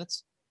 12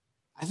 minutes.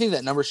 I think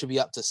that number should be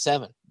up to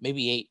 7,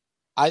 maybe 8.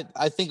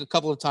 I think a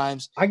couple of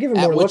times. I give him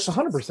more looks,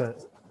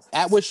 100%.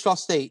 At Wichita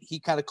State, he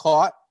kind of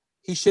caught.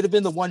 He should have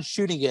been the one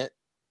shooting it.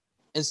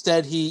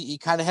 Instead, he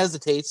kind of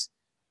hesitates,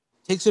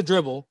 takes a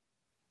dribble,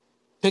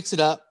 picks it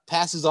up,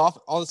 passes off.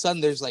 All of a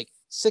sudden, there's like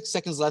 6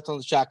 seconds left on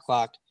the shot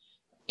clock,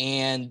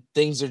 and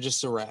things are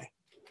just array.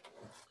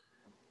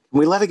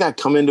 We let a guy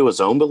come into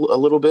his own a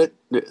little bit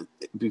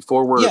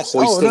before we're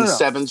hoisting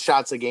 7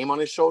 shots a game on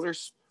his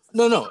shoulders.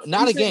 No,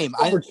 not a game.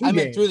 I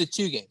meant through the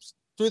 2 games.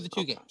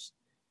 Games,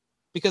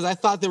 because I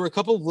thought there were a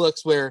couple of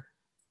looks where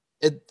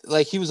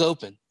he was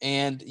open,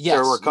 and yes,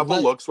 there were a couple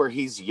of looks where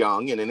he's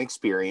young and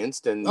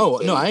inexperienced, and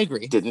I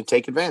agree, didn't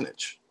take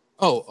advantage.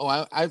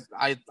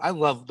 I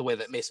love the way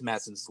that Mason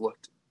Madsen's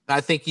looked.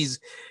 I think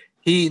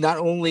he not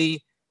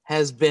only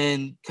has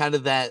been kind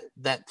of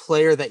that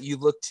player that you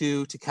look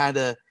to kind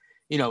of,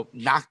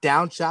 knock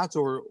down shots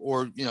or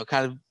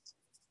kind of,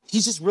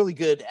 he's just really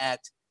good at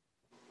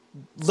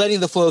letting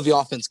the flow of the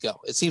offense go.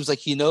 It seems like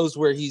he knows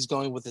where he's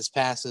going with his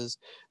passes.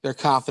 They're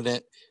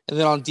confident. And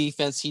then on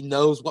defense, he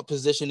knows what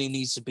position he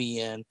needs to be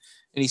in, and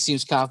he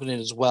seems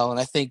confident as well. And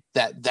I think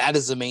that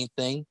is the main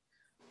thing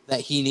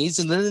that he needs.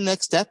 And then the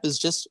next step is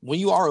just, when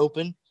you are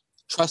open,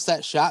 trust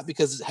that shot,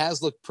 because it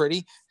has looked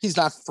pretty. He's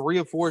not 3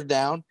 or 4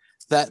 down.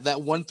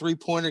 That 1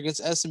 3-pointer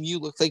against SMU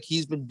looks like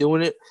he's been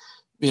doing it,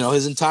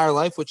 his entire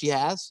life, which he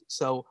has.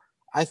 So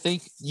I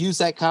think use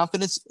that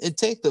confidence and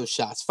take those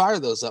shots, fire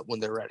those up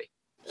when they're ready.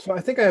 So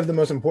I think I have the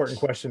most important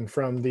question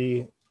from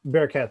the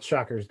Bearcats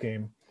Shockers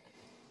game.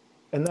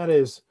 And that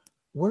is,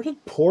 where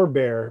did Poor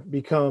Bear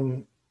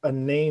become a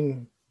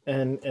name,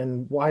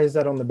 and why is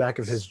that on the back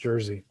of his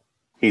jersey?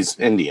 He's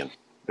Indian.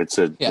 It's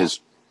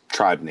his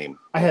tribe name.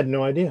 I had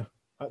no idea.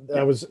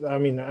 I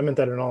meant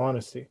that in all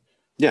honesty.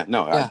 Yeah,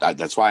 no, yeah.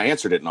 That's why I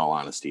answered it in all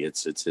honesty.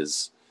 It's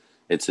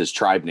his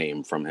tribe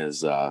name from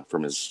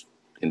his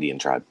Indian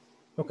tribe.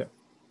 Okay.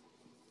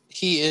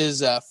 He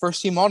is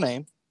first team all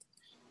name.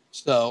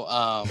 So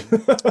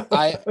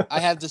I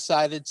have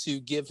decided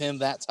to give him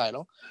that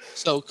title.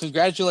 So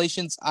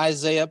congratulations,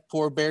 Isaiah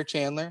Poor Bear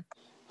Chandler,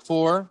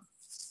 for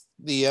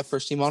the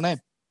first team all name.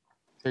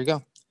 There you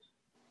go.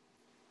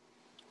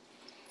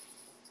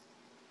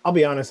 I'll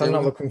be honest, I'm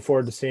not looking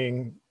forward to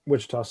seeing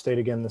Wichita State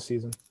again this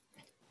season.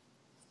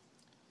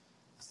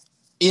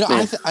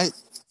 I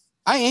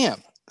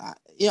am.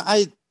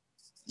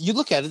 You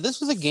look at it, this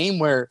was a game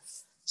where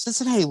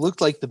Cincinnati looked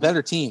like the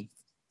better team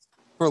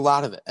for a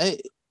lot of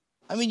it.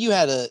 I mean, you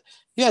had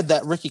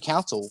that Ricky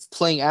Council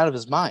playing out of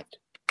his mind.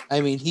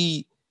 I mean,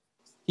 he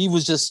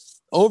was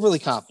just overly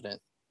confident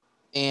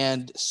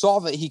and saw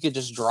that he could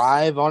just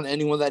drive on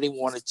anyone that he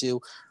wanted to,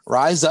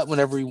 rise up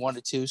whenever he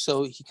wanted to.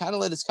 So he kind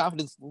of let his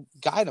confidence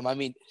guide him. I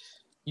mean,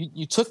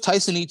 you took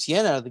Tyson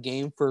Etienne out of the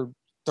game for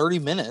 30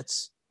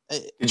 minutes.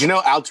 Did you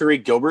know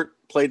Alterique Gilbert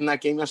played in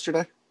that game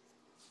yesterday?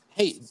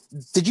 Hey,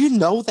 did you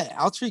know that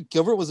Alterique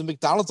Gilbert was a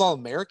McDonald's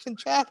All-American,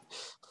 Chad?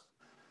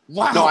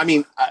 Wow. No, I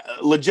mean,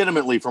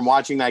 legitimately, from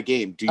watching that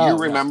game, do you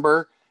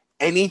remember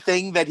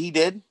anything that he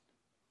did?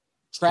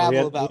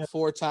 Travel about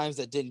 4 times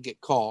that didn't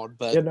get called,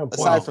 but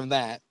aside from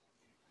that,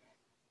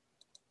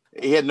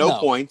 he had no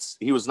points.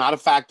 He was not a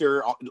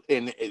factor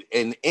in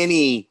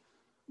any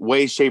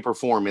way, shape, or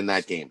form in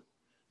that game.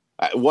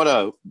 What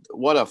a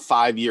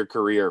 5-year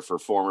career for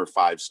former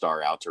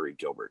 5-star Alterique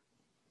Gilbert.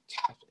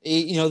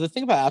 The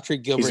thing about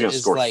Alterique Gilbert is going to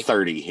score like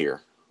 30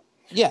 here.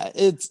 Yeah,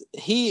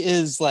 he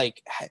is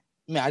like,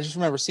 man, I just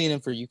remember seeing him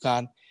for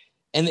UConn,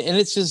 and it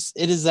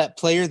is that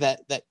player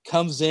that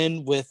comes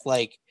in with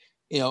like,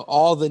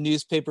 all the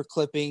newspaper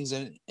clippings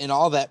and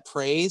all that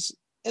praise,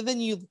 and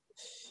then you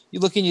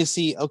look and you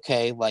see,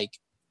 okay, like,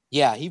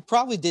 yeah, he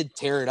probably did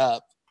tear it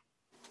up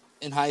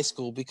in high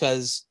school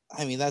because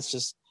I mean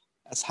that's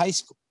high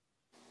school,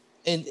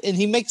 and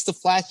he makes the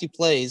flashy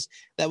plays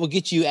that will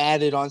get you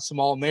added on some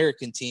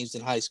All-American teams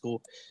in high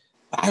school.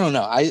 I don't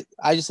know. I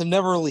just have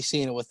never really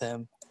seen it with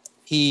him.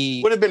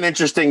 He would have been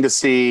interesting to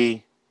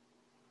see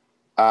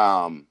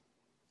how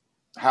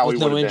he would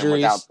have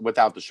been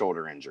without the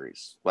shoulder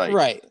injuries. Like,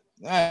 right.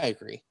 I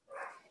agree.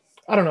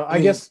 I don't know.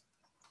 I guess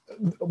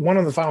one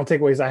of the final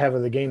takeaways I have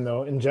of the game,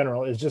 though, in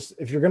general, is just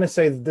if you're going to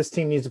say that this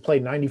team needs to play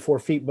 94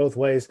 feet both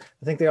ways,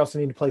 I think they also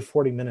need to play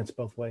 40 minutes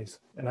both ways.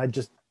 And I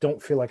just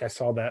don't feel like I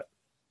saw that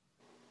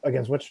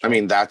against Wichita. I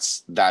mean,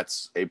 that's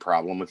a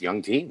problem with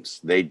young teams.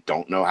 They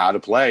don't know how to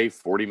play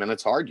 40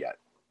 minutes hard yet.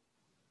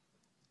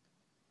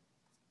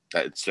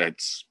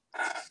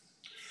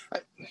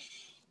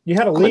 You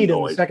had a lead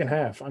in the second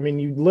half. I mean,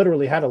 you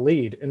literally had a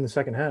lead in the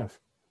second half.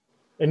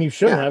 And you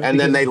shouldn't have. And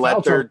then they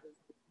let you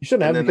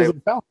shouldn't have because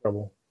of foul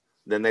trouble.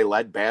 Then they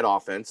let bad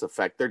offense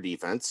affect their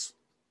defense.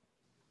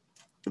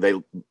 They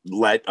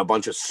let a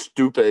bunch of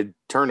stupid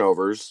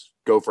turnovers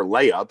go for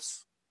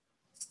layups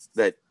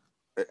that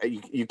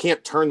you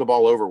can't turn the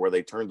ball over where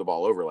they turned the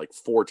ball over like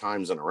 4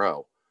 times in a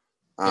row.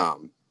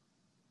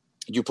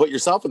 You put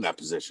yourself in that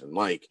position.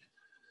 Like,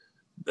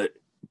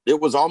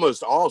 it was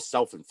almost all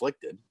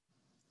self-inflicted.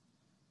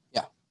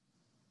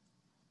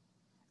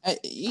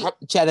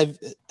 Chad,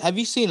 have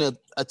you seen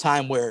a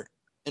time where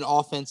an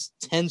offense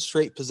 10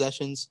 straight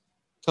possessions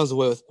comes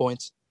away with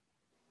points?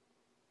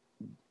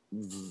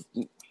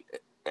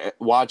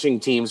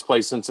 Watching teams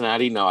play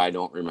Cincinnati, no, I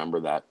don't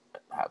remember that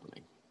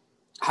happening.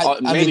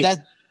 I mean,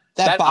 that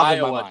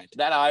boggled my mind.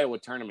 That Iowa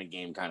tournament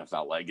game kind of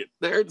felt like it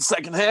there in the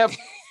second half.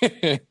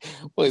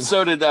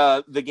 So did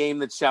the game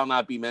that shall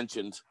not be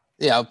mentioned.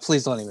 Yeah,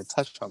 please don't even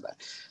touch on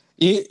that.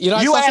 You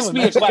asked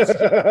me a question.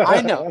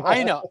 I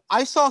know.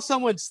 I saw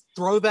someone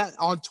throw that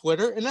on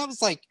Twitter, and I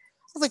was like,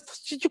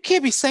 you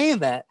can't be saying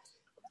that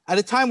at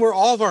a time where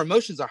all of our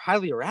emotions are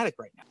highly erratic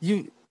right now.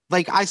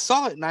 I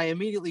saw it, and I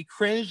immediately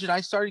cringed, and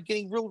I started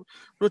getting real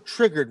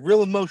triggered,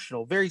 real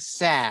emotional, very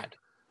sad.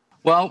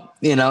 Well,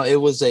 it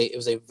was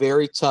a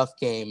very tough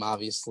game,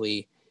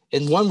 obviously,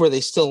 and one where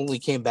they still only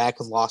came back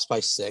and lost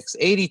by 6,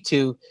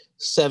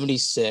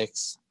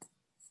 82-76.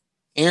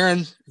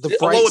 Aaron, the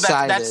bright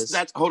side is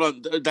hold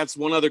on. That's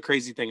one other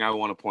crazy thing I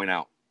want to point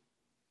out.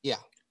 Yeah.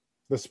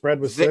 The spread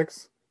was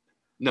 6?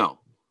 No.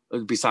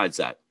 Besides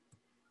that,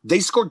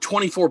 they scored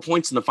 24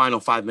 points in the final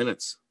 5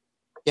 minutes.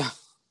 Yeah.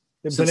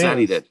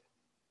 Cincinnati did.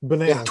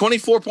 Bananas.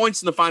 24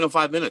 points in the final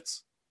 5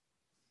 minutes.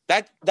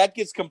 That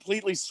gets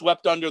completely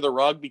swept under the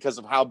rug because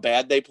of how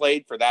bad they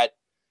played for that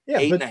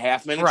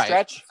 8.5 minute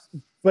stretch.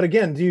 But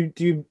again, do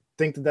you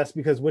think that that's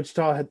because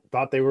Wichita had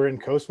thought they were in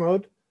coast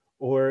mode?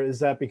 Or is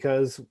that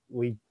because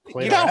we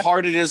played? You know how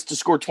hard it is to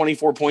score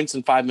 24 points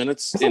in 5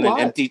 minutes in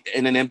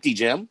an empty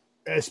gym,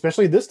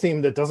 especially this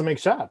team that doesn't make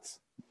shots.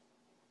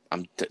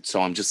 I'm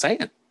just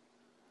saying.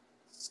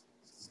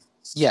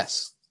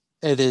 Yes,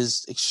 it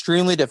is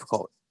extremely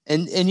difficult,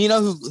 and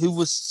who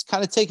was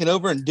kind of taking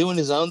over and doing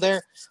his own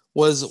there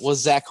was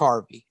Zach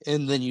Harvey,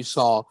 and then you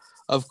saw,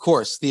 of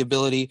course, the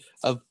ability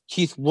of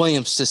Keith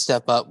Williams to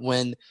step up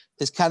when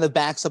his kind of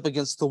back's up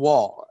against the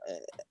wall.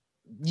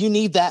 You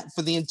need that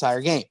for the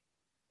entire game.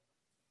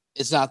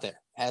 It's not there.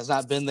 Has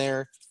not been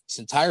there this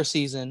entire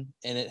season,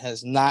 and it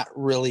has not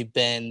really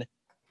been.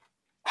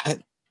 I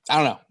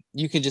don't know.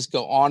 You can just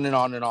go on and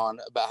on and on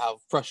about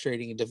how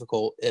frustrating and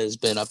difficult it has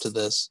been up to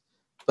this.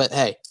 But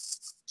hey,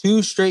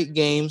 2 straight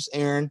games,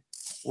 Aaron,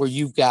 where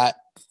you've got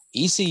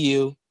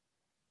ECU,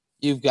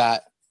 you've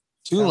got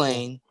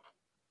Tulane,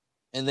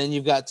 and then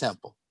you've got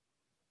Temple.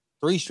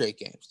 3 straight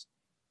games.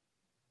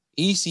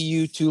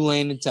 ECU,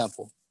 Tulane, and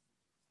Temple.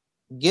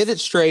 Get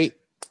it straight.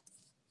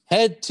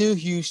 Head to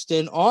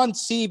Houston on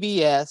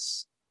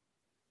CBS.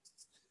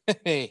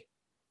 Hey,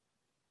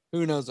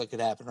 who knows what could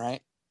happen,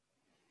 right?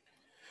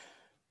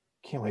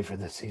 Can't wait for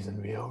this season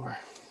to be over.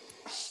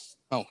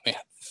 Oh, man.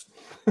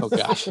 Oh,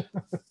 gosh.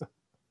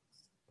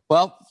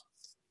 Well,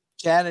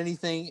 Chad,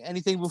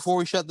 anything before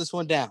we shut this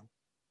one down?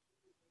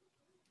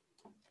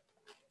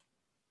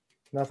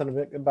 Nothing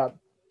about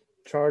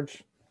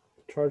charge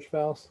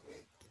fouls?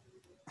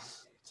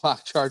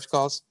 Clock charge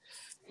calls.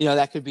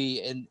 That could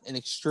be an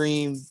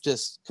extreme,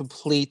 just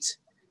complete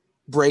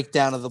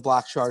breakdown of the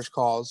block charge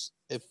calls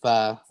if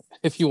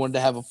you wanted to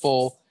have a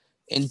full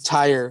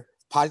entire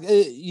podcast.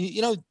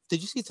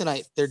 Did you see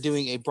tonight they're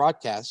doing a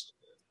broadcast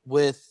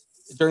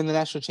during the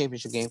national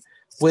championship game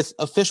with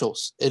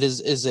officials? It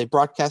is a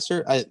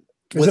broadcaster. Is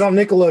it on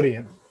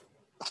Nickelodeon?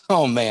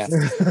 Oh, man.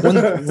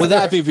 Would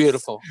that be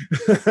beautiful?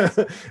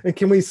 And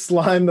can we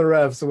slime the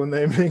refs when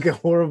they make a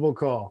horrible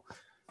call?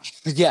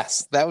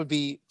 Yes, that would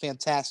be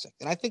fantastic.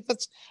 And I think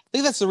that's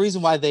the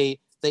reason why they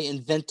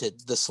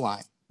invented the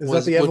slime. Is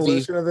that the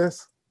evolution of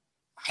this?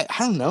 I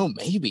don't know,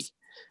 maybe.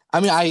 I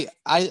mean,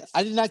 I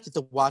did not get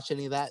to watch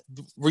any of that.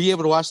 Were you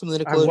able to watch some of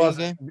the Nickelodeon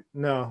game?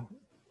 No.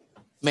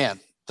 Man,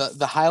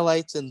 the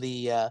highlights and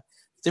the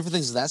different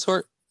things of that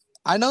sort.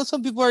 I know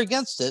some people are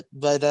against it,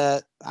 but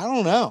I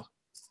don't know.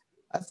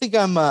 I think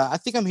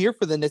I'm here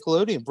for the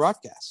Nickelodeon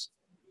broadcast.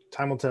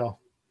 Time will tell.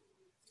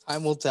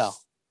 Time will tell.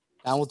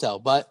 Time will tell.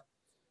 But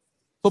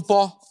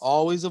football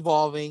always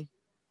evolving.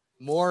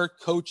 More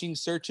coaching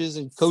searches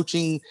and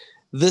coaching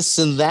this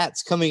and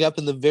that's coming up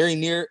in the very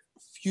near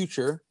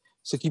future.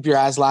 So keep your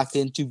eyes locked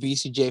into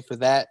BCJ for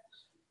that.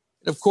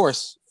 And of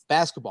course,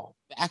 basketball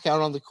back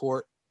out on the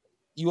court.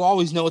 You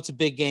always know it's a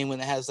big game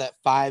when it has that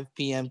 5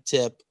 p.m.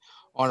 tip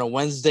on a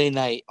Wednesday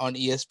night on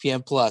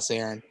ESPN Plus,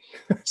 Aaron.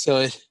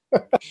 So it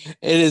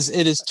is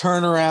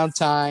turnaround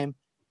time.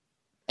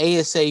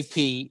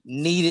 ASAP,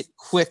 need it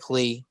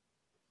quickly.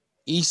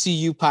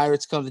 ECU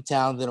Pirates come to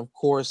town. Then, of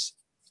course,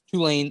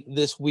 Tulane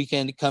this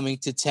weekend coming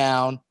to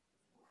town.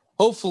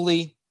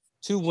 Hopefully,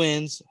 2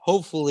 wins.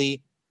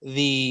 Hopefully,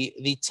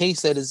 the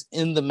taste that is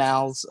in the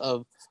mouths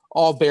of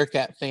all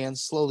Bearcat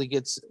fans slowly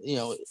gets,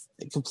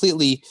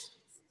 completely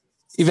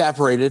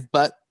evaporated.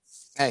 But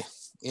hey,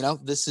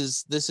 this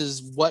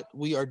is what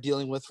we are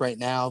dealing with right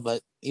now.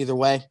 But either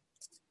way,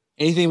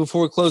 anything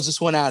before we close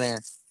this one out,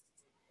 Aaron?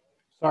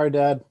 Sorry,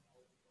 Dad.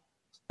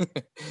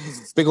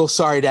 Big old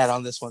sorry dad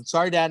on this one.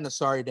 Sorry dad and a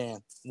sorry Dan.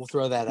 We'll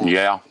throw that out.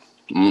 Yeah.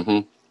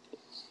 Mm-hmm.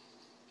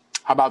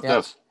 How about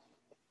this?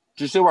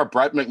 Did you see where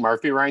Brett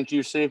McMurphy ranked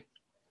UC?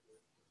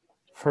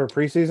 For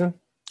preseason?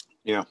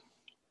 Yeah.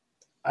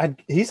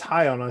 He's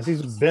high on us.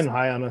 He's been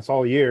high on us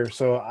all year.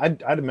 So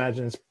I'd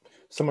imagine it's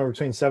somewhere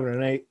between 7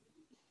 and 8.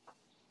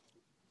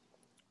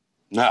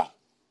 No.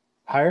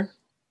 Higher?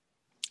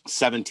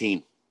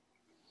 17.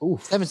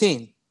 Oof.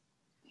 17.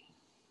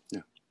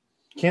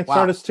 Can't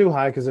start us too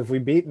high because if we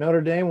beat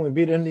Notre Dame, we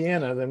beat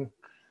Indiana, then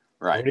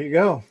where do you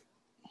go?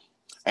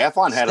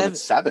 Athlon had him at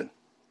 7.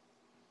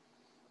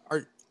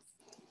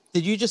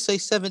 Did you just say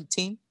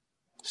 17?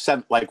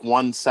 7, like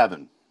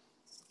 1-7.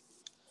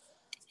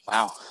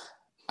 Wow.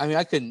 I mean,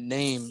 I could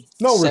name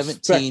no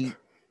 17.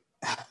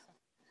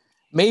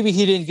 Maybe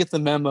he didn't get the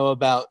memo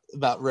about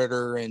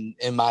Ritter and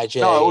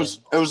MyJ. No,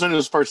 it was in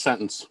his first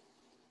sentence.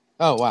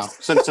 Oh, wow.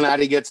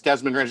 Cincinnati gets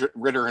Desmond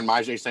Ritter and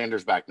MyJ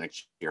Sanders back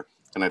next year.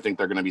 And I think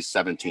they're going to be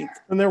 17th.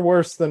 And they're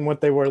worse than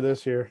what they were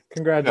this year.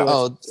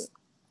 Congratulations.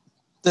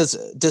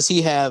 Oh, does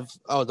he have?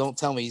 Oh, don't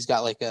tell me he's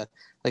got like a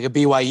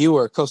BYU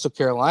or Coastal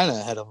Carolina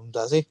ahead of him,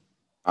 does he?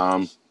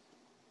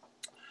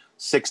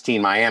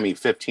 16 Miami,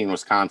 15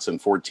 Wisconsin,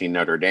 14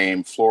 Notre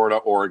Dame, Florida,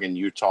 Oregon,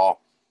 Utah,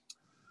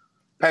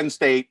 Penn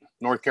State,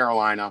 North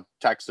Carolina,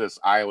 Texas,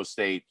 Iowa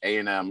State,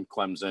 A&M,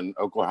 Clemson,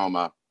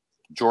 Oklahoma,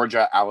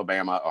 Georgia,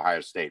 Alabama,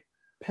 Ohio State.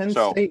 Penn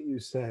State, you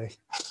say?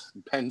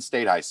 Penn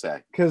State, I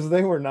say. Because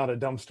they were not a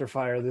dumpster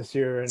fire this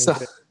year or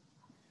anything.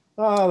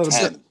 The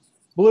 10.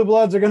 Blue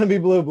Bloods are going to be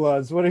Blue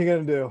Bloods. What are you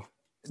going to do?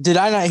 Did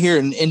I not hear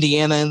an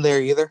Indiana in there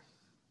either?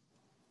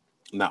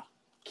 No.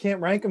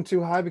 Can't rank them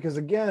too high because,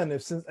 again,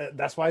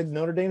 that's why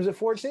Notre Dame's at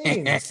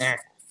 14.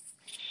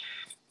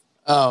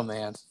 Oh,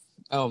 man.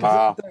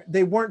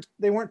 They weren't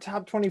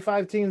top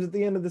 25 teams at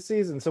the end of the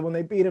season. So when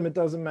they beat them, it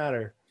doesn't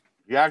matter.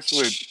 He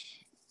actually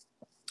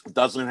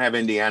doesn't have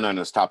Indiana in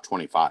his top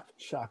 25.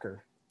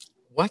 Shocker.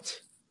 What?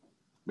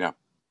 Yeah.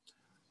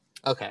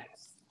 Okay.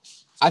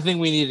 I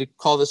think we need to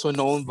call this one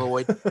null and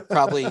void.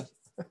 Probably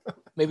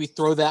maybe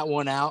throw that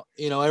one out.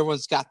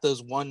 Everyone's got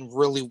those one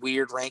really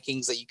weird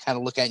rankings that you kind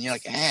of look at and you're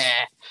like,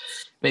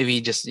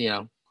 maybe just,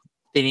 they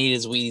need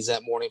his Wheaties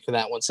that morning for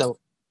that one. So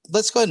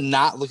let's go ahead and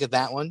not look at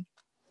that one.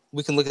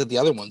 We can look at the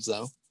other ones,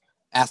 though.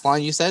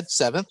 Athlon, you said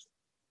 7th.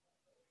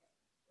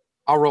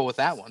 I'll roll with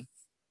that one.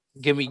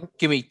 Give me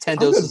 10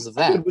 doses of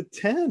that. With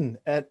 10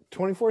 at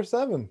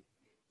 24/7.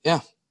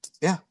 Yeah,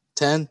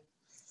 10.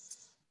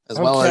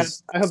 I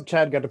hope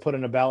Chad got to put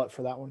in a ballot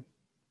for that one.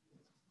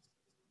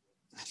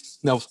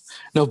 No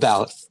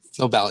ballot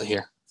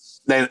here.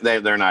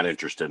 They're not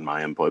interested in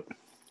my input.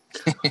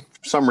 For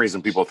some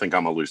reason, people think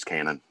I'm a loose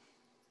cannon.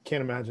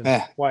 Can't imagine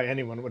why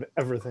anyone would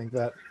ever think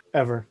that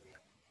ever.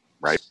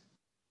 Right?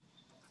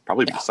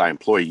 Probably because I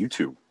employ you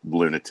two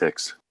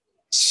lunatics.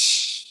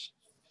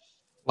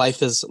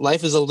 Life is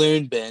a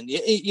loon bin.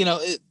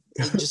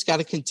 You just got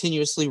to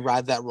continuously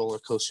ride that roller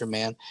coaster,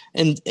 man.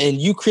 And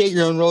you create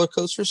your own roller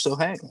coaster. So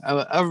hey,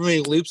 however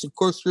many loops and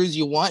corkscrews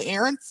you want,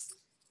 Aaron,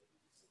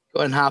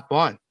 go ahead and hop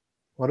on.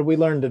 What did we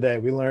learn today?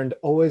 We learned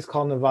always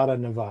call Nevada,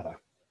 Nevada.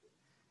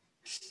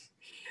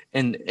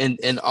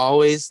 And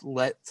always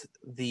let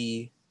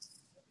the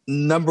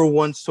number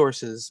one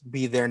sources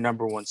be their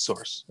number one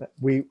source.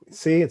 We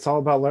see it's all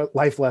about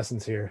life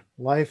lessons here.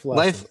 Life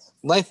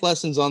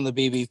lessons on the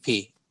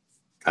BBP.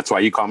 That's why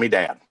you call me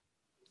Dad.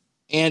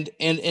 And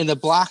a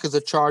block is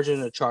a charge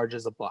and a charge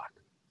is a block.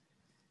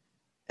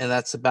 And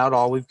that's about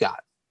all we've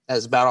got.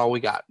 That's about all we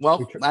got.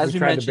 Well, as we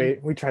mentioned,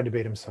 we tried to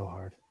bait him so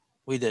hard.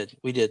 We did.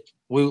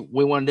 We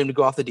wanted him to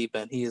go off the deep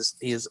end. He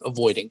is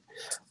avoiding.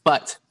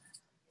 But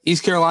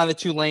East Carolina,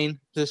 Tulane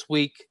this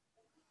week.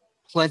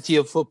 Plenty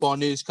of football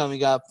news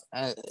coming up,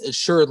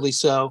 assuredly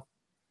so.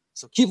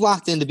 So keep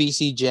locked into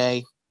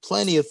BCJ.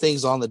 plenty of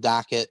things on the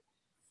docket.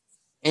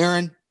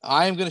 Aaron,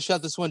 I am going to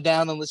shut this one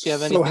down unless you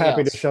have anything else. So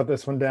happy else. to shut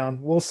this one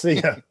down. We'll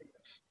see ya.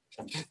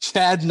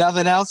 Chad,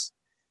 nothing else?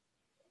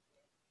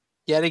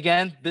 Yet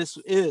again, this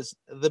is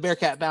the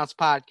Bearcat Bounce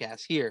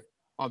podcast here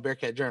on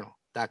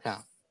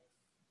BearcatJournal.com.